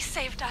 He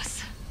saved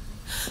us.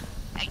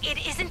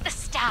 It isn't the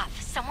staff.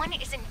 Someone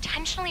is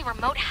intentionally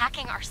remote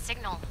hacking our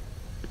signal.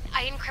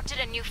 I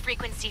encrypted a new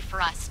frequency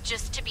for us,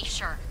 just to be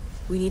sure.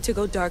 We need to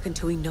go dark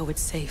until we know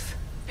it's safe.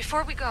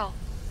 Before we go,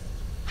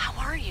 how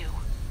are you?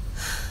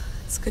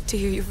 It's good to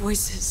hear your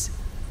voices.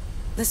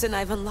 Listen,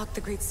 I've unlocked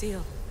the Great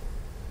Seal.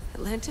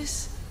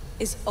 Atlantis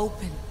is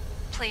open.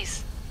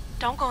 Please,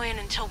 don't go in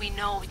until we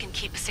know we can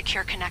keep a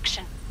secure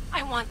connection.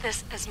 I want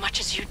this as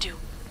much as you do,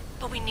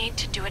 but we need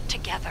to do it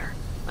together.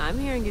 I'm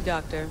hearing you,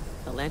 Doctor.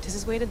 Atlantis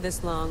has waited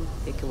this long.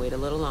 It can wait a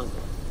little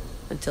longer.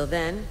 Until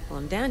then, while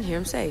I'm down here,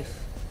 I'm safe.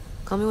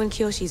 Call me when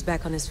Kiyoshi's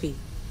back on his feet.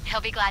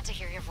 He'll be glad to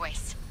hear your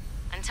voice.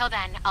 Until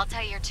then,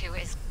 Altair 2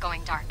 is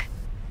going dark.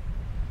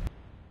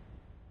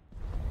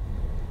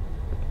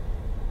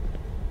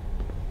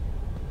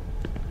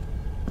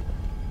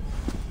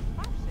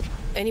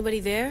 Anybody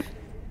there?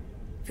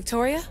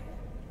 Victoria?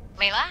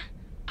 Layla?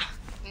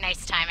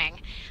 Nice timing.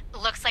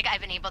 Looks like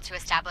I've been able to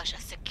establish a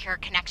secure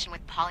connection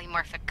with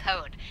polymorphic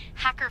code.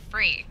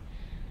 Hacker-free.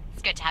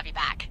 It's good to have you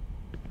back.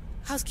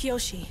 How's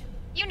Kiyoshi?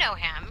 You know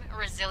him.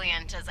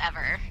 Resilient as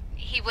ever.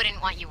 He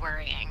wouldn't want you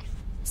worrying.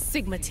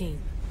 Sigma team.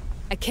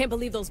 I can't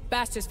believe those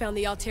bastards found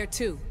the Altair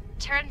 2.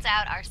 Turns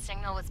out our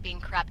signal was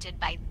being corrupted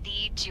by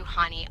the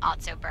Juhani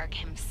Otzoberg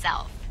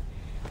himself.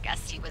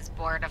 Guess he was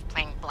bored of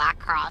playing Black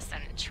Cross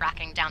and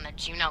tracking down the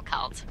Juno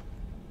cult.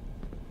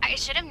 I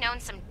should have known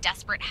some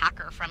desperate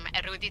hacker from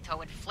Erudito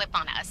would flip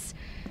on us.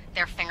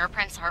 Their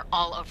fingerprints are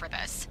all over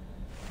this.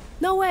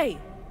 No way!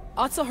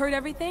 Otso heard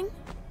everything?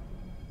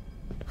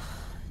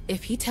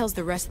 If he tells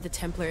the rest of the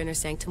Templar Inner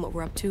Sanctum what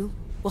we're up to,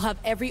 we'll have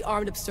every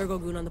armed Abstergo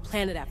goon on the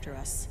planet after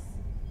us.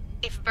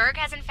 If Berg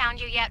hasn't found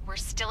you yet, we're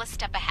still a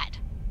step ahead.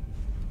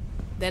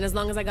 Then as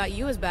long as I got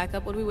you as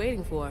backup, what are we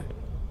waiting for?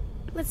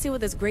 Let's see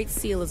what this Great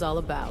Seal is all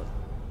about.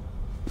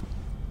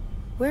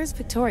 Where's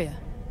Victoria?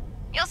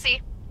 You'll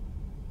see.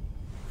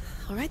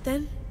 All right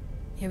then.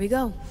 Here we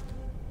go.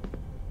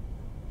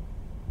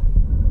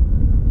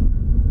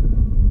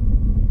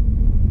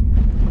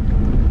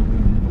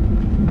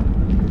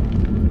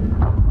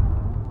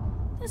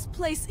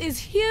 place is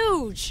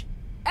huge!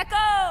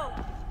 Echo!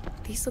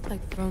 These look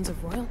like thrones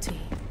of royalty.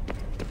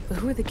 But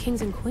who are the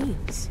kings and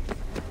queens?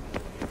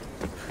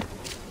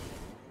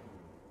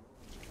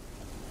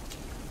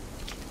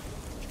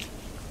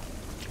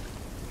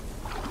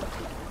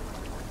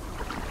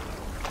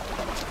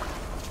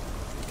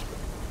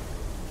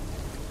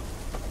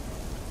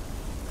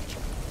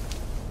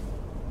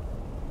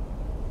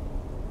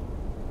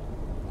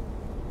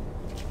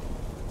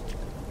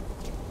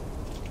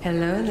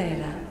 Hello,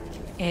 Layla.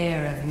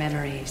 Heir of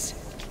memories.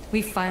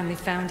 We finally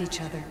found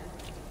each other.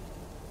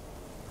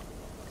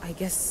 I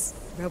guess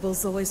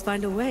rebels always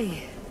find a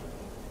way.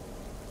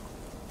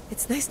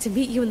 It's nice to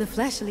meet you in the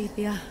flesh,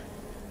 Elysia.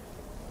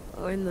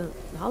 Or in the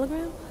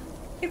hologram?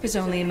 It was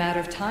only a matter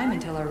of time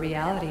until our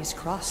realities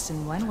crossed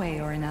in one way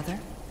or another.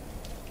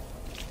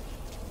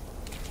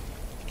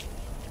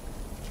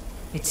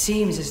 It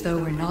seems as though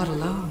we're not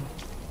alone.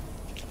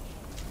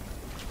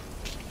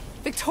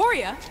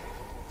 Victoria?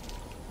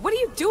 What are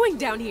you doing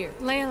down here?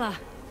 Layla,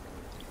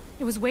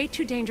 it was way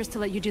too dangerous to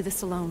let you do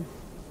this alone.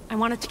 I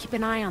wanted to keep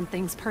an eye on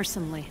things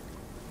personally.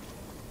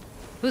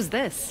 Who's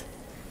this?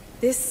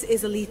 This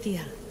is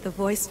Elysia, the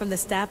voice from the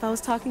staff I was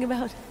talking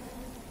about.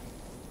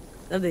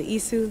 Of the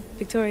Isu,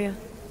 Victoria.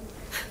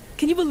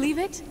 Can you believe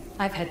it?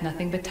 I've had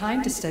nothing but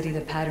time to study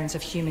the patterns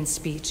of human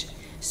speech,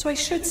 so I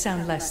should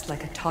sound less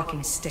like a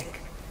talking stick.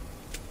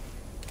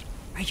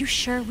 Are you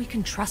sure we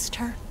can trust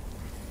her?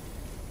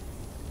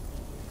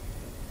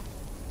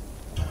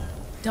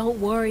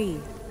 Don't worry.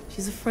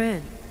 She's a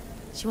friend.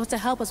 She wants to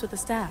help us with the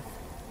staff.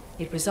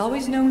 It was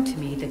always known to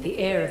me that the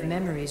heir of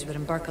memories would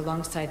embark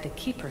alongside the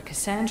Keeper,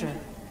 Kassandra.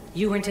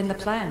 You weren't in the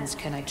plans.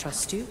 Can I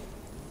trust you?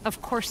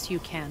 Of course you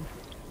can.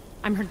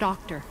 I'm her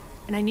doctor,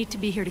 and I need to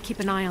be here to keep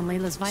an eye on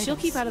Layla's vitals. She'll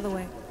keep out of the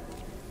way.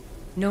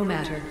 No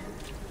matter.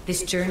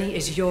 This journey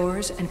is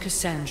yours and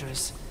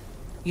Kassandra's.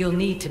 You'll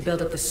need to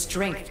build up the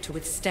strength to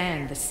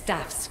withstand the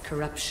staff's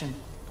corruption.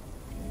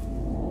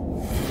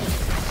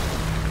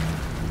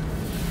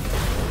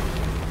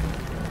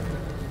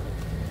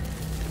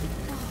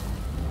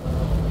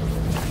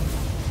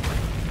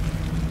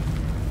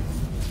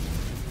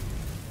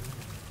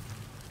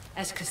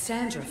 As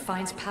Kassandra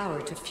finds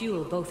power to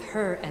fuel both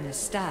her and the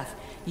staff,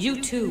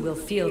 you too will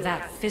feel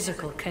that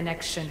physical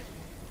connection.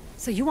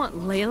 So you want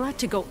Layla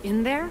to go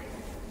in there?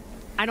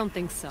 I don't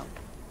think so.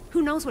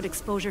 Who knows what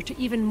exposure to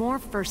even more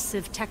First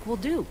Civ tech will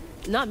do?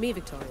 Not me,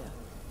 Victoria.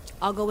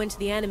 I'll go into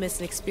the Animus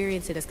and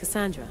experience it as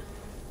Kassandra.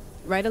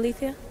 Right,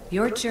 Elysia?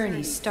 Your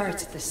journey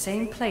starts at the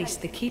same place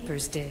the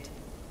Keepers did.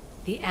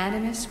 The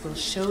Animus will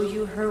show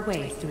you her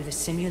way through the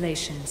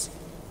simulations.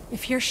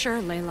 If you're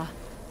sure, Layla,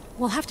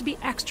 we'll have to be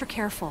extra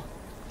careful.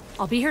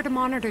 I'll be here to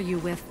monitor you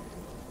with...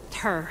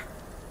 her.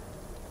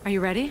 Are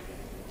you ready?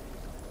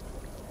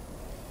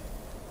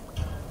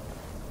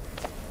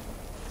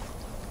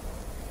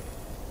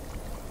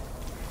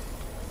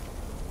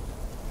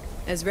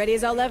 As ready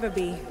as I'll ever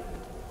be.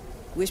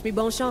 Wish me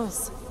bonne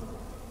chance.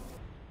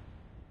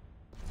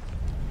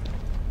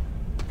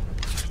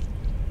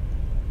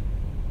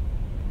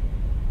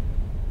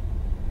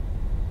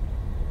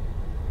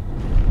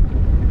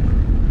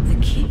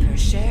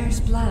 Shares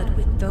blood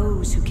with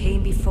those who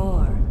came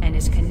before and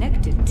is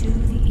connected to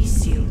the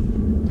issue.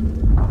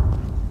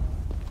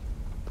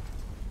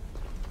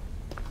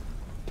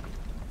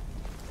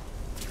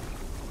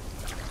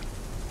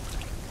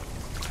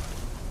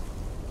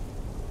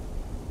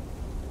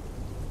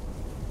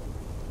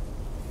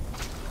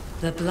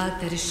 The blood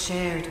that is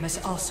shared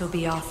must also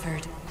be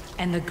offered,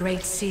 and the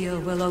Great Seal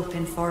will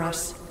open for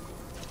us.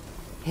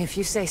 If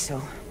you say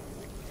so.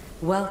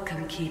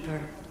 Welcome,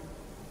 Keeper.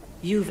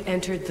 You've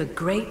entered the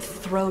great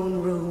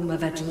throne room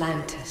of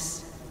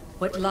Atlantis.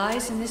 What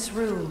lies in this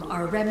room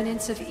are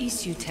remnants of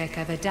Isu tech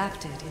I've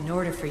adapted in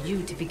order for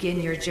you to begin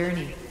your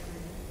journey.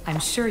 I'm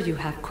sure you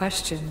have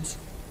questions.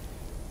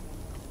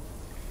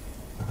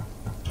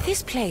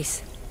 This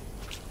place...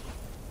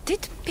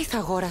 Did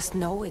Pythagoras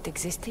know it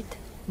existed?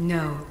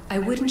 No, I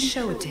wouldn't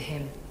show it to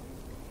him.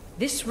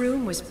 This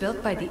room was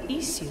built by the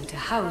Isu to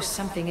house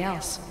something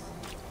else.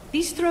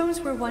 These thrones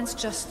were once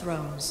just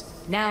thrones.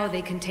 Now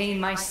they contain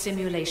my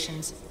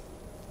simulations.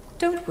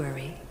 Don't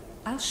worry,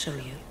 I'll show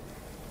you.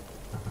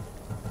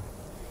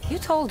 You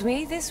told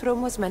me this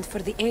room was meant for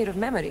the heir of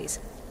memories.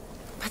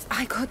 But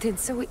I got in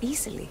so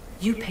easily.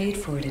 You paid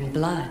for it in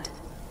blood.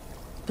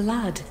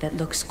 Blood that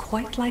looks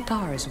quite like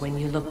ours when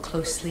you look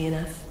closely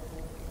enough.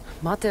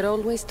 Mater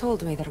always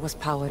told me there was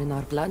power in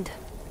our blood.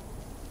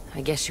 I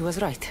guess she was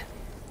right.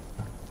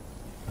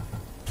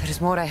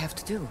 There's more I have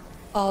to do.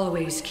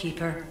 Always,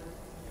 Keeper.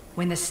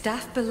 When the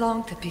staff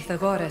belonged to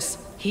Pythagoras,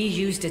 he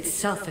used it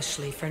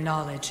selfishly for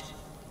knowledge.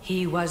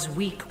 He was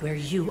weak where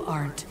you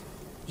aren't.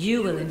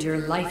 You will endure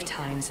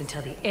lifetimes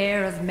until the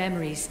heir of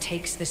memories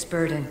takes this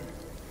burden.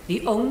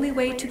 The only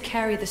way to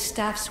carry the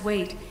staff's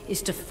weight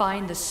is to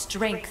find the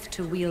strength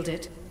to wield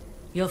it.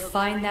 You'll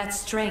find that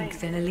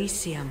strength in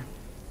Elysium.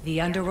 The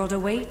underworld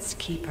awaits,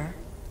 Keeper.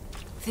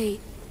 The...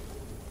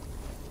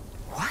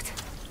 what?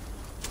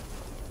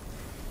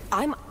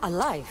 I'm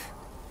alive.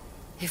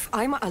 If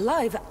I'm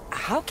alive,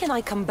 How can I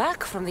come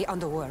back from the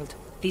underworld?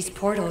 These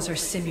portals are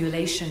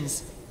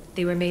simulations.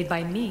 They were made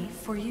by me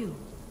for you.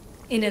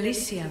 In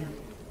Elysium,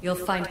 you'll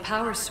find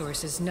power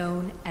sources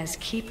known as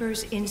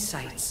Keeper's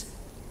Insights.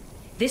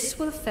 This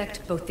will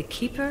affect both the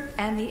Keeper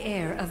and the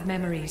Heir of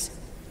memories.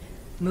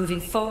 Moving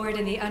forward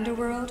in the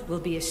underworld will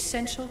be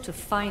essential to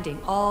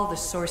finding all the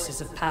sources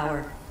of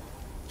power.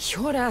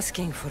 You're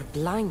asking for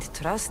blind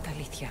trust,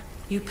 Alethea.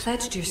 You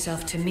pledged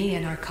yourself to me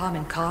and our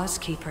common cause,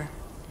 Keeper.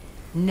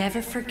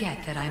 Never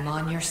forget that I'm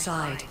on your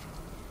side.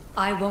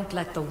 I won't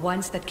let the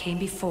ones that came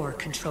before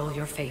control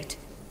your fate.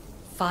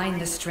 Find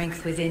the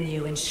strength within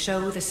you and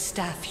show the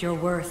staff your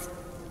worth.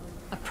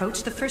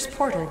 Approach the first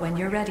portal when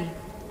you're ready.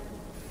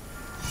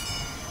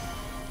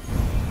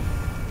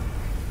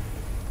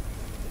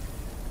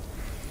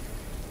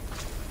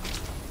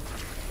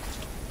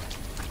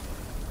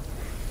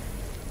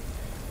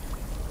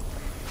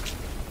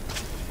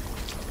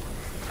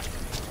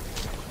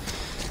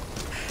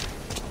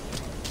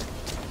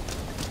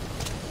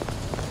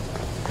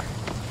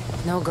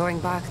 No going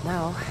back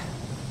now.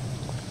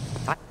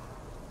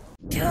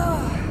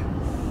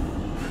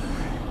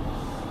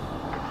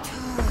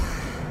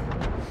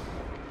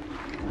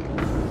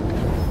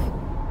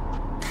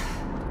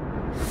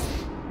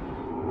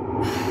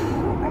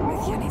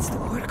 Alethea needs to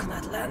work on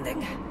that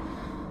landing.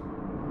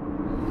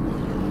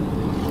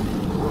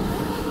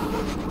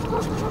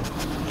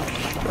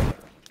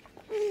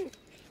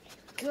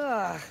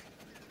 Gah.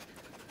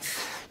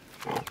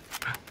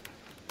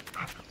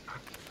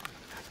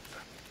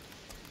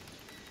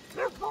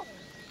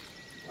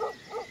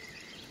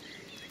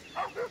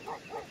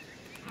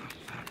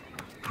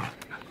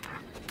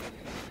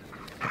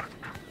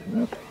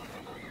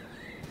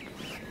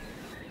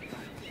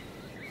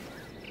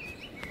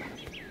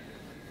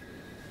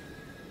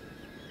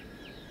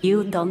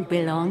 You don't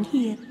belong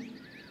here.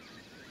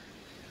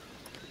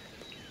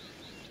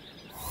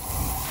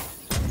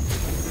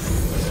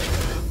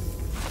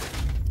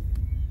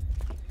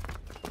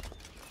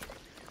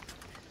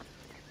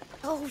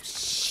 Oh,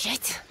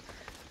 shit.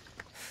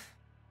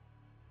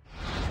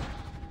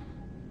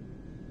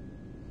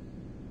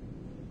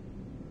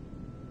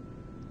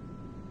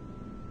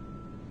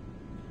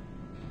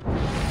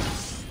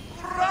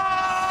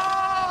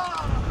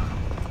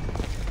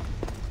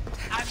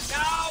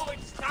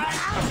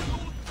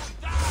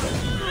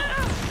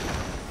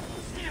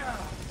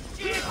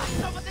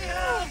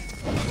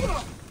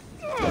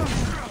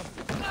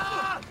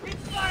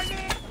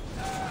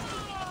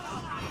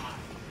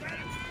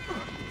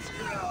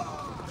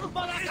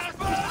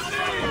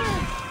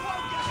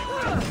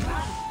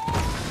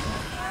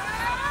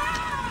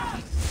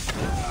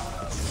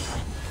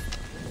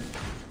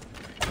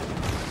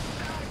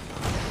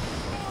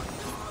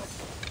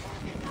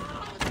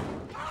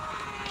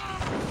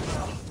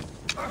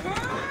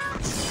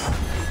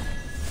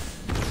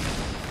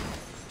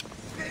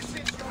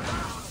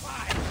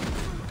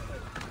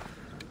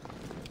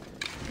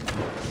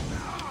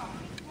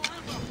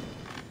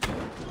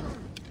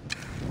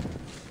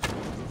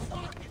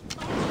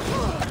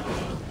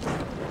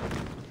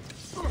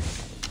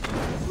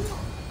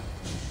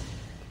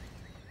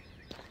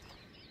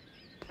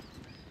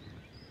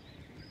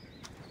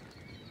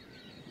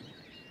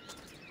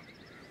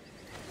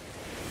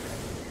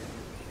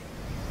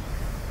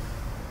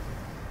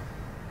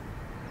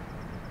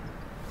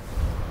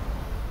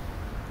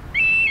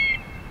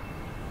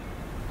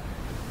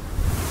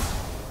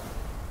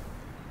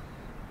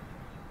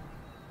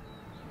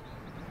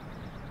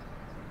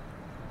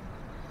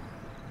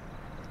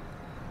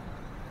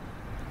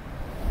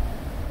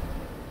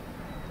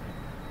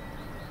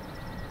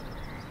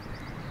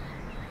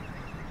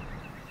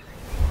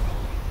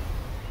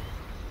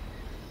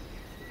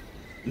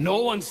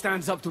 No one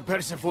stands up to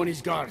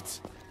Persephone's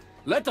guards,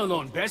 let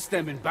alone best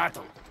them in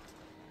battle.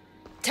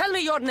 Tell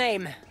me your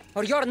name,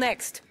 or you're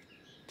next.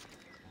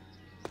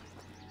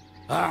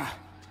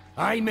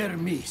 I'm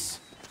Hermes.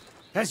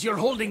 As you're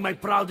holding my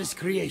proudest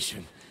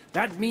creation,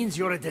 that means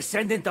you're a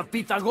descendant of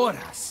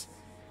Pythagoras.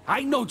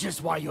 I know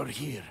just why you're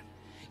here.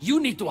 You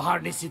need to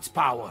harness its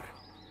power.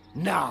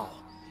 Now,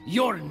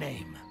 your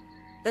name.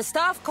 The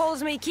staff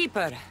calls me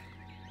Keeper,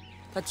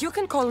 but you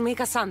can call me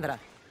Kassandra.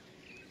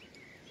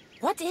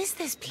 What is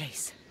this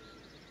place?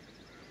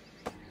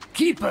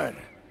 Keeper!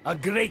 A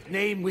great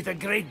name with a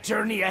great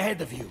journey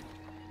ahead of you.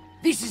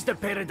 This is the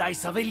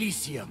paradise of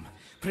Elysium,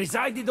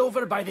 presided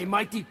over by the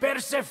mighty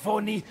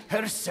Persephone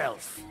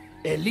herself.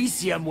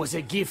 Elysium was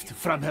a gift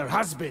from her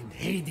husband,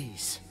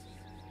 Hades.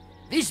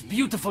 This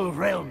beautiful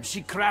realm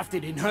she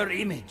crafted in her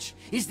image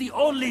is the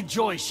only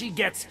joy she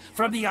gets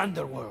from the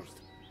underworld.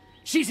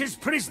 She's his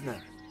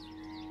prisoner.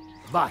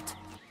 But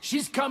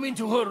she's come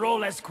into her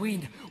role as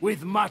queen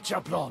with much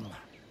aplomb.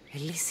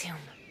 Elysium.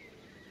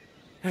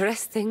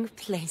 Resting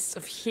place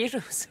of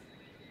heroes.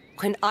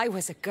 When I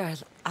was a girl,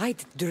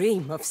 I'd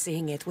dream of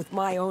seeing it with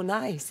my own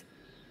eyes.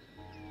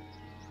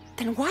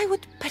 Then why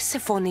would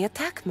Persephone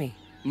attack me?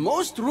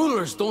 Most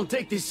rulers don't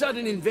take the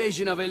sudden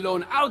invasion of a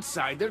lone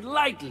outsider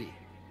lightly.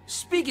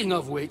 Speaking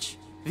of which,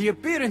 the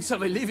appearance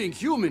of a living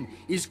human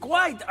is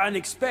quite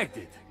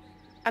unexpected.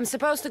 I'm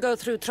supposed to go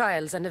through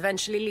trials and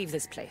eventually leave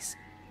this place.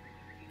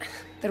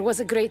 There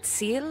was a great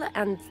seal,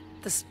 and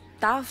the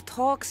staff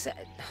talks...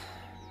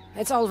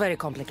 It's all very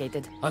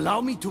complicated.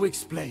 Allow me to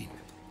explain.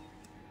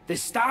 The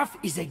staff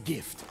is a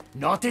gift,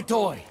 not a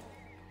toy.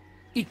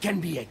 It can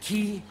be a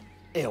key,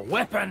 a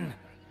weapon,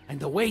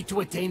 and a way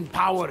to attain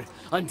power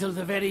until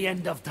the very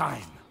end of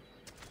time.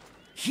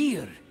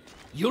 Here,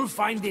 you'll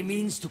find the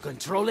means to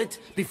control it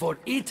before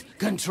it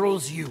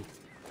controls you.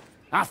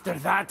 After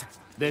that,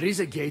 there is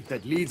a gate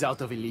that leads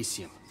out of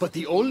Elysium. But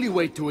the only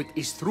way to it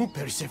is through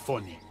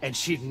Persephone, and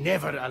she'd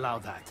never allow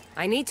that.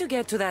 I need to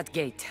get to that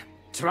gate.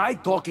 Try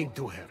talking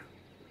to her.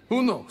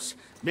 Who knows?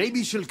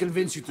 Maybe she'll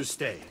convince you to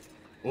stay.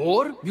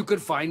 Or you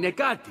could find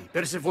Nekati,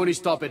 Persephone's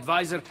top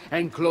advisor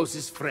and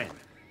closest friend.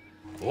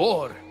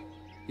 Or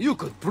you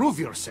could prove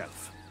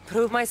yourself.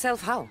 Prove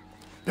myself how?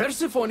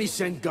 Persephone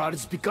sent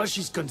guards because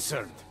she's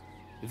concerned.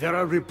 There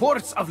are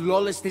reports of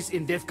lawlessness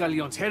in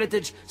Defcalion's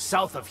heritage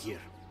south of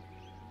here.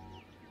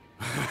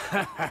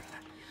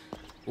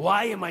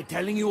 Why am I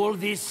telling you all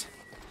this?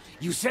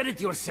 You said it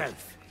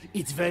yourself.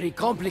 It's very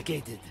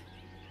complicated.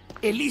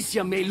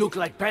 Elysium may look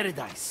like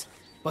paradise,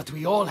 but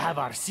we all have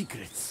our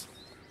secrets.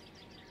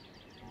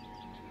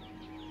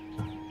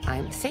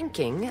 I'm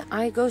thinking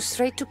I go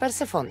straight to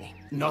Persephone.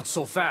 Not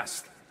so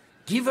fast.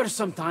 Give her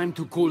some time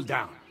to cool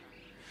down.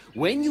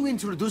 When you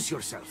introduce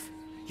yourself,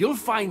 you'll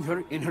find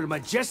her in her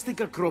majestic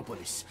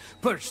acropolis,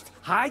 perched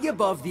high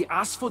above the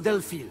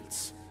asphodel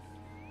fields.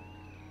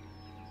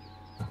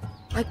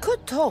 I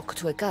could talk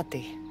to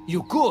Ekati.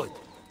 You could,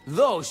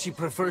 though she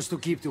prefers to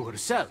keep to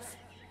herself.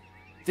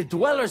 The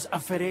dwellers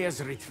of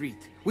Pherea's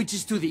retreat, which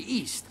is to the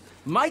east,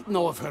 might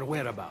know of her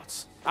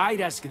whereabouts. I'd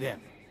ask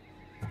them.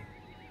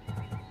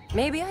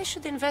 Maybe I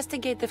should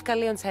investigate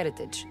Defcalion's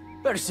heritage.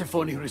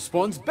 Persephone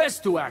responds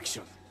best to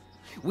action.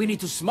 We need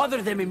to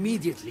smother them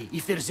immediately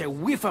if there's a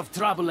whiff of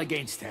trouble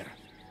against her.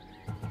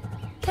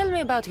 Tell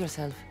me about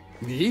yourself.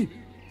 Me?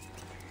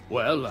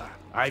 Well,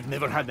 I've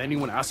never had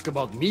anyone ask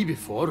about me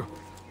before.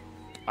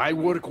 I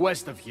work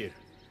west of here.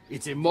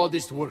 It's a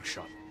modest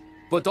workshop.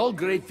 But all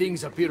great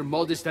things appear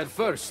modest at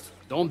first,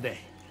 don't they?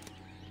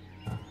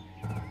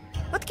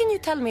 What can you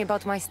tell me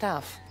about my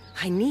staff?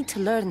 I need to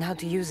learn how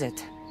to use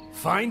it.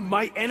 Find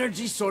my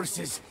energy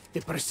sources,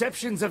 the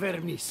perceptions of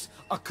Hermes,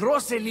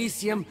 across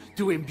Elysium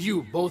to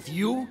imbue both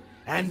you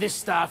and the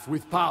staff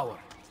with power.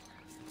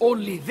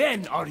 Only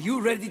then are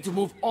you ready to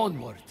move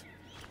onward.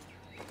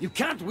 You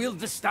can't wield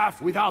the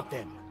staff without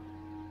them.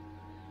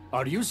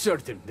 Are you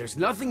certain there's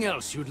nothing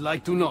else you'd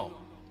like to know?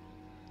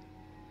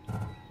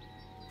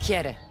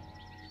 Quiere.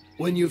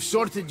 When you've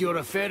sorted your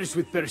affairs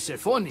with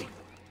Persephone,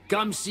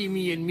 come see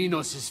me in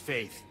Minos'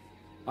 faith.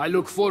 I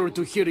look forward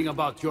to hearing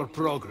about your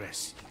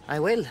progress. I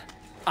will.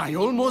 I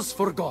almost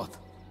forgot.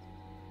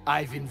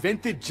 I've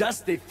invented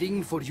just the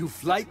thing for you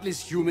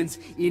flightless humans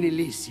in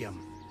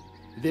Elysium.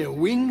 The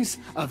wings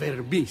of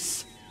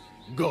Hermes.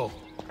 Go,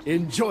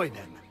 enjoy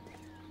them.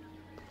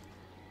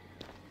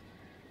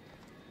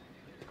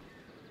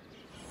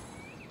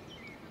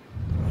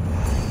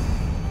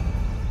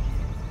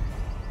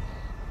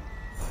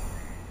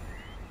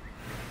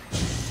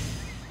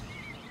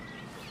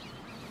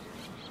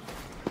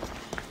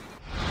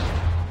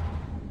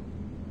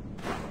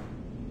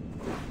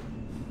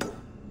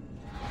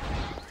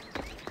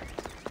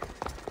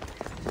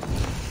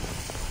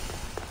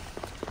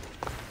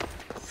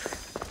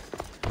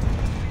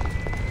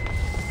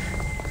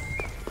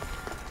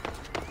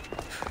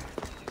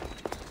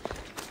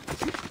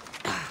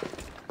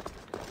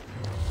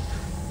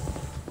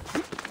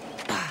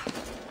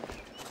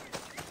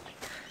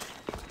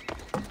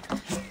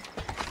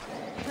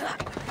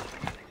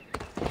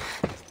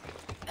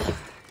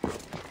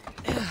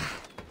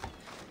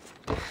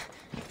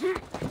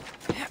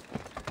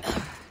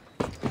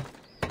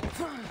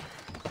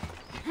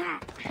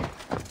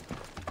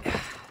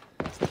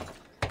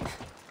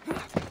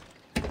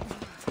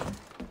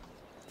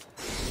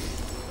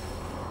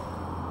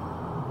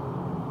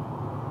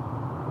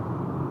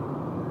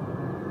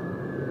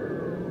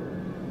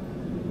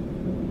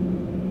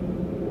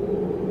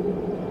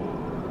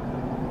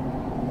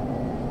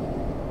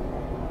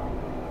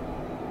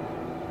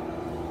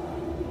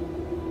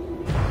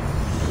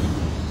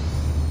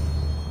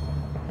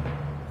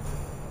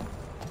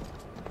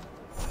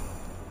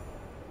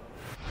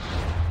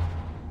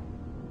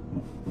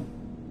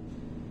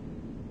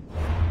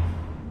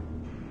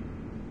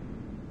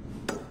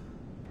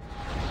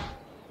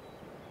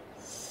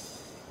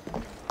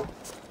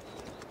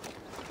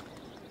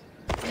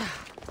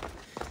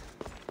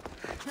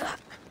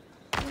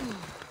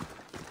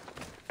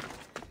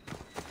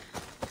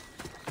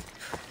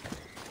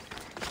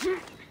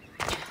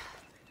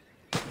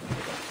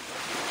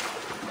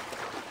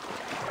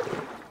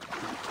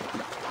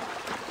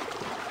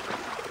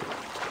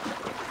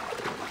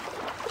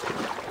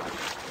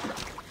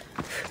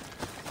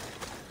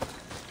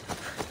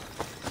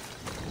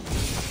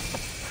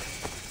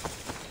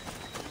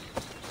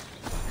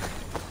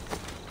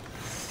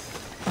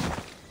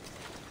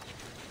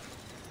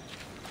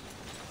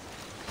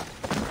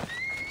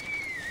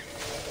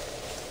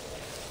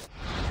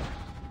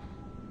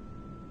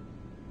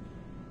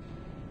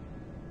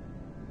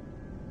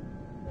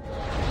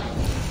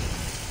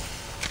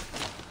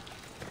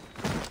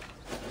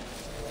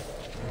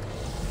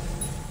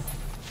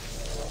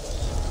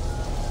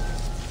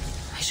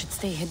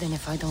 stay hidden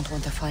if I don't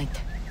want to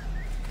fight.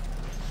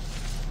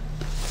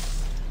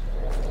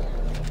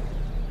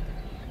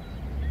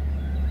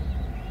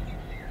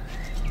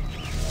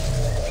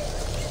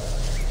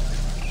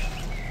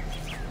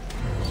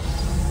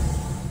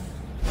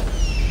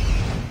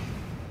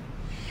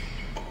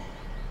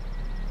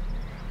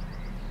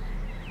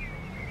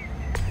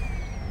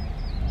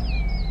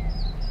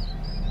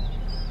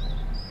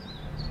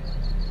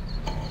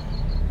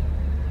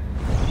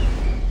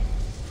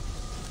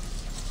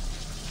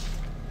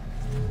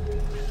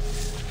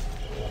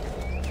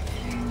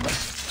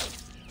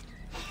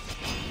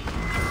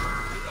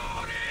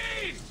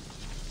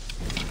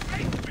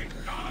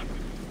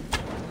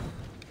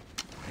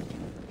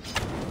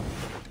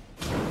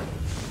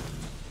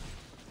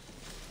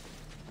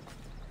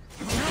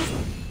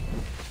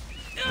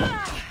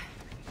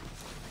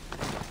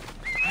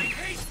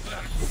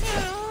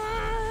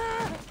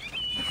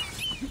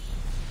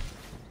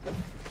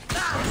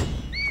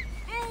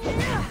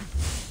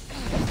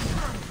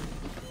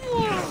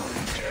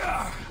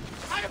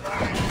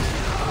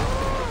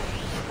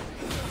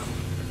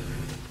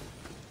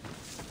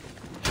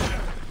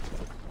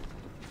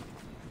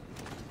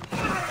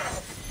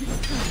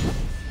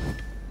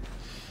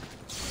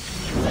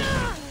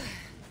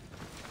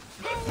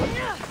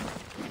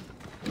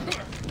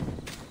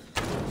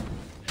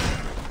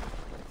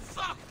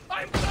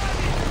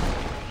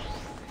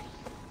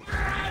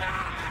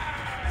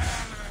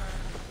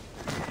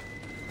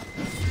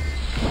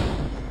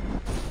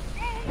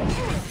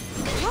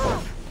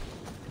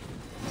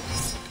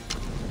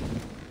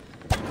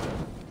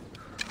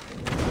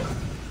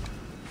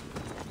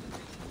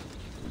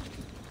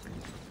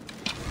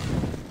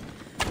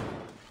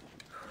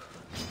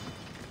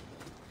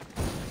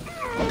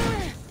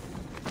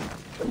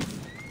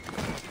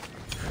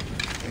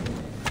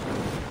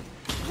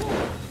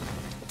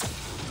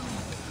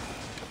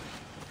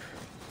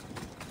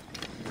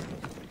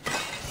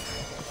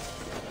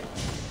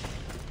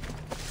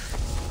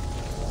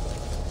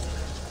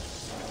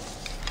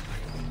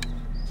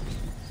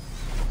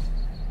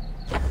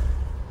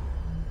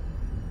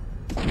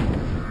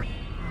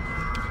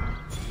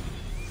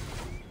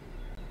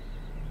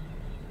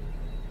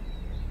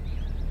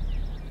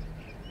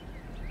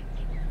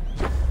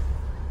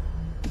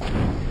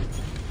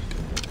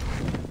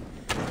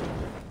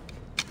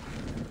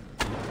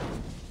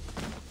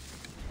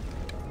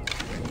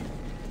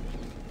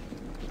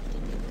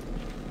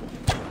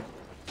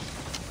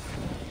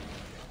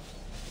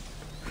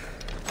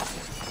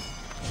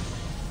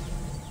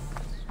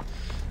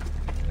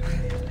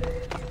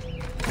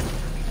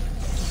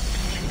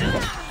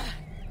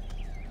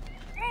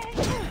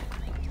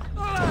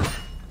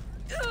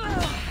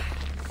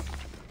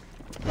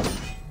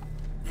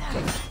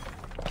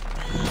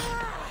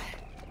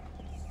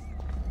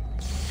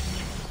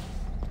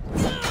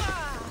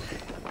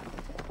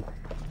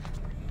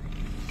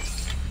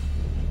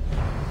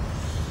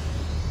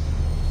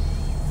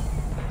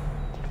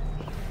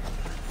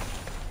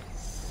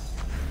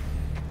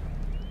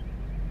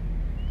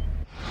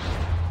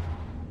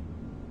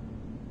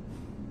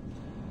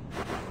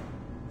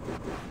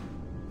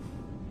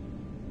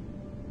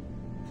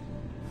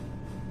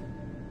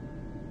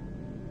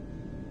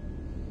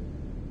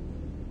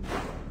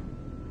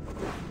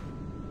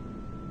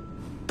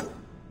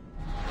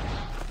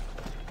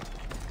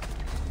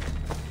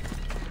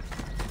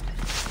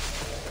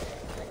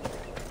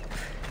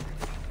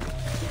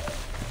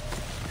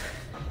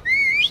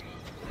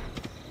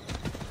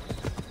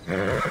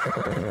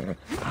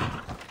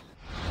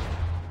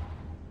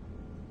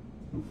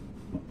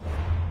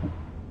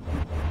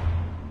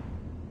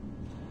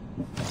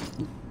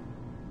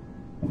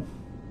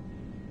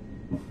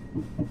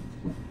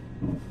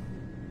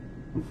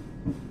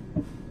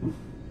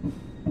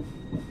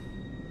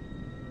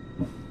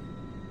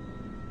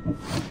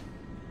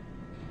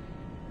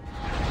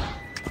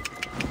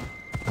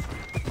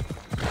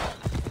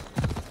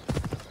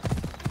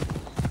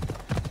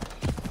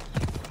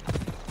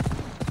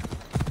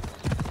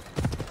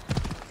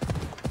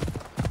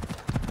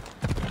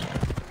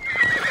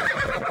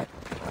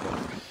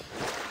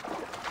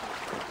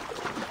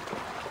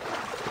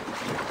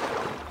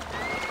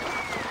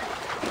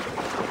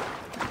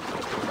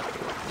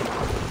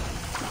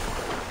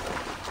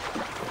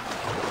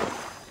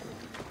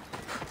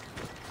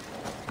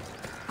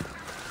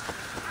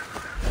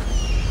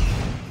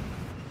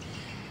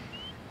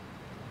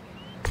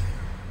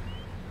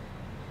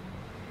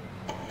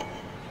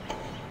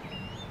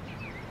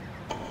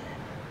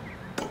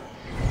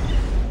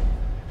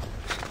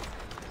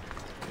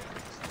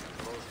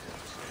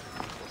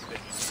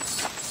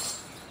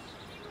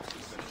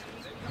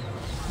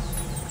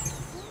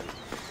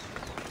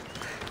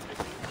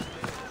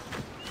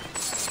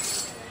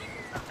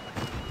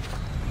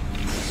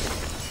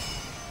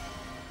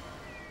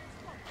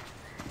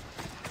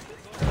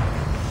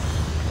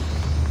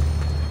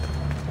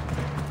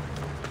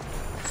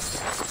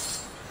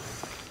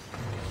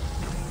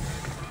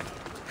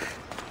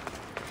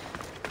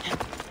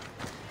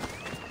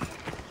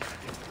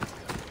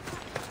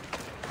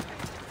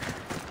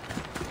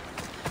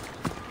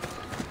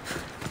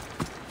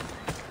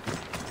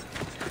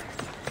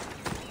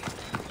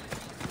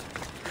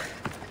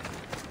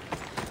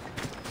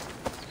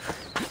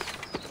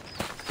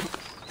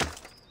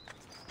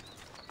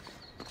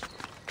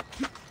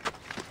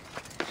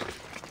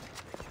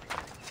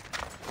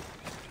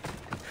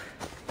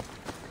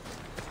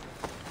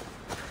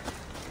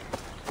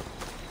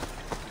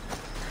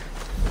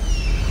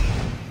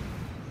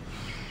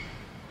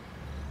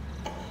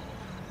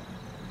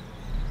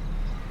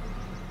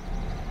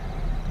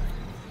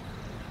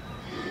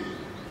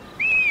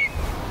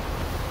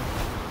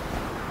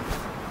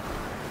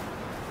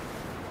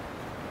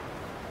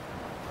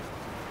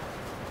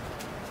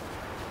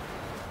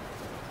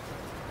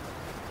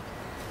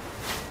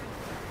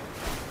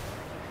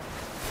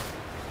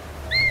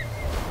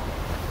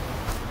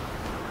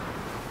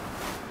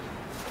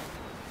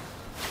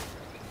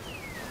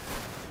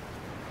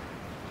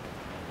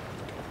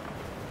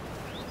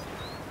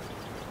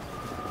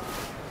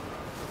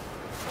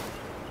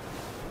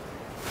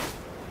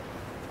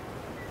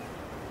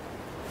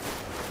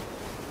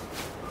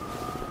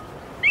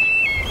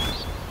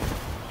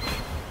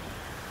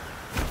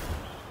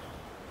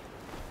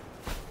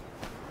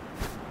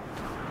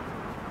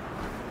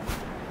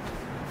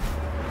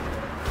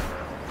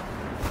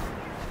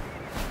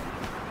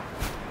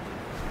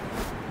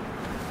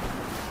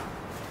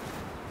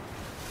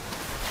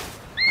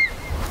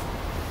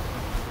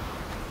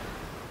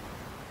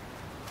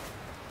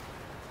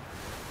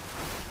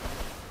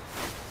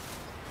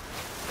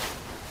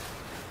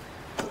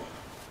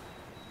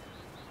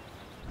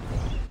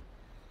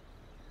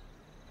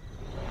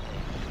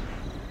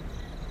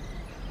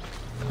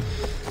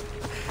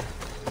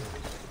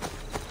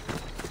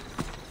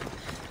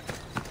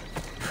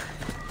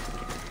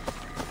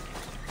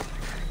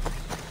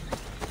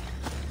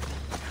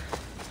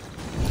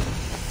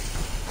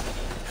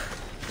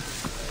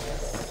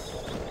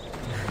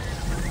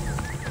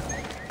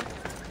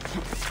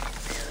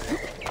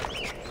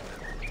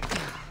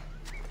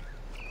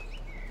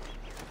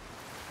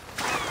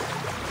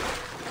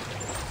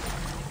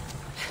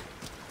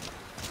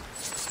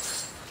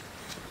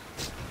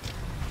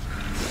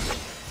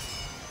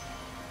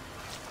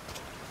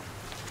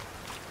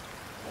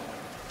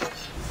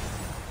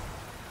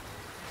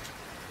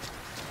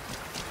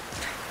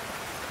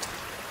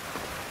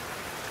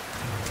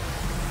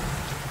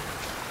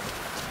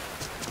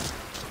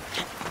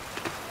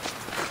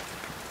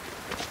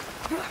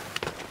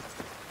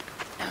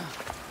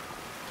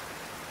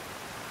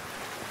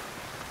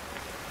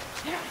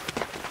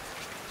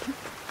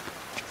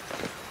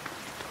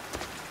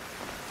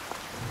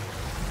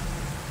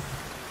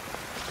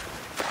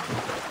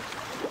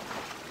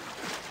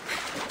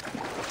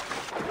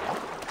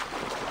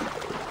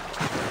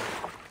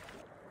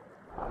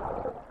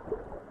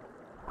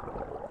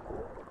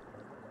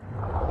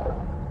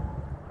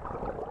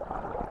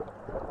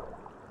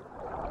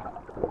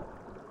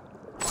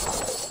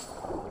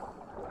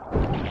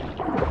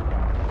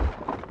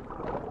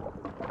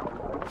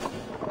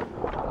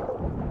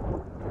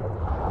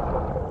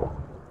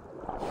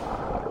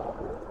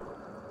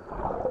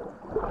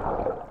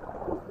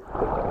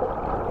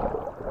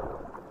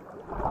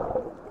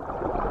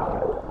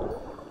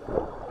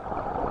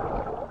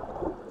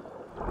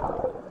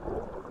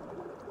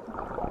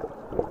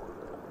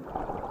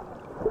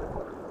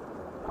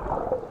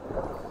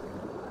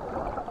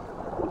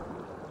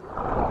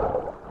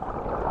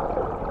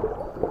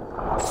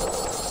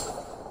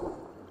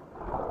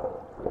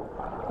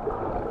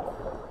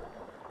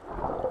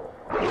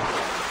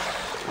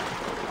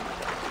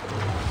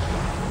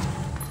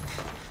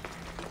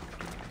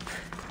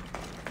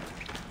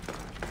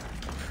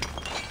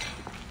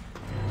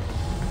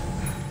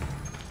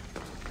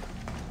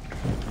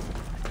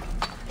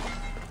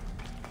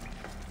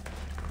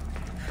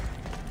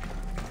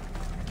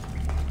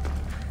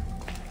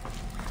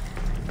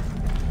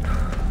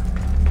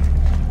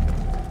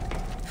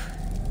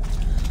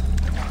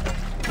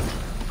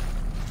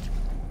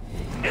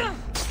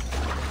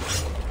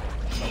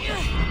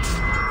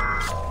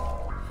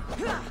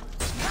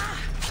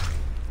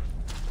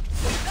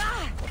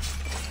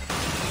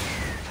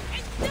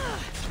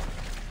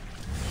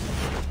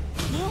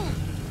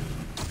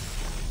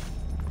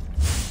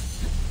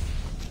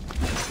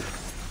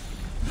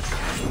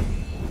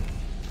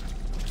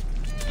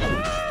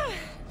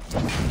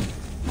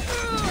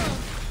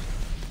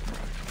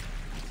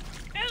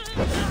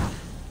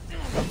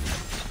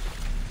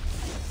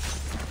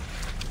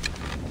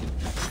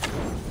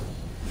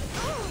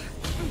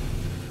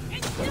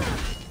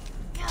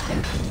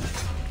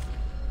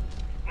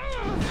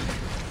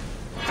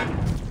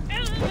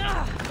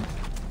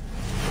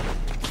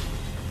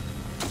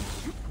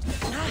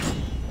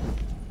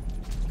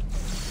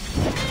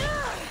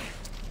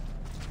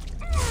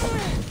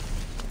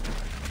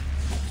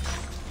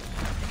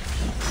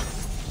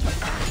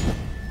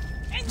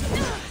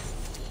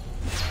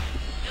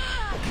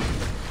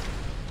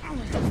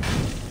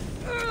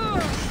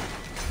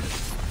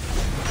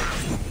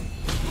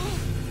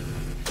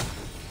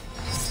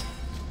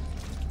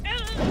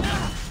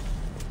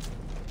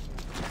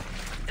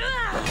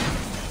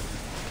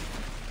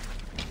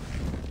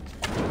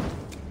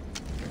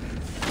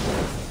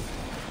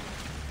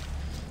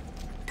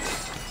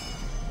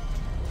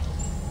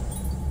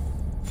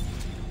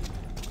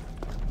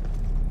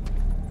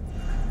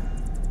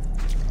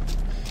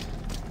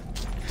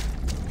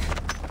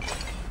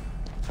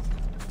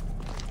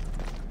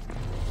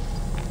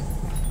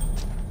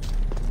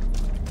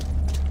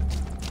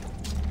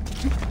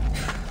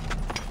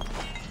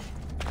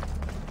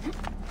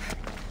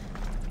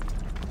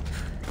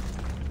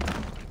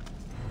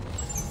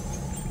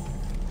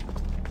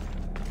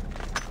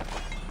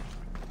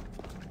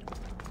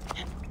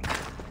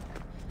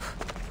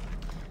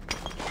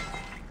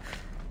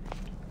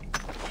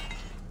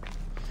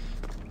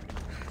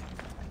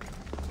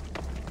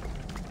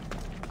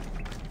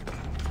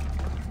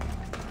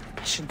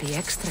 Should be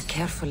extra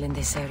careful in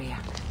this area.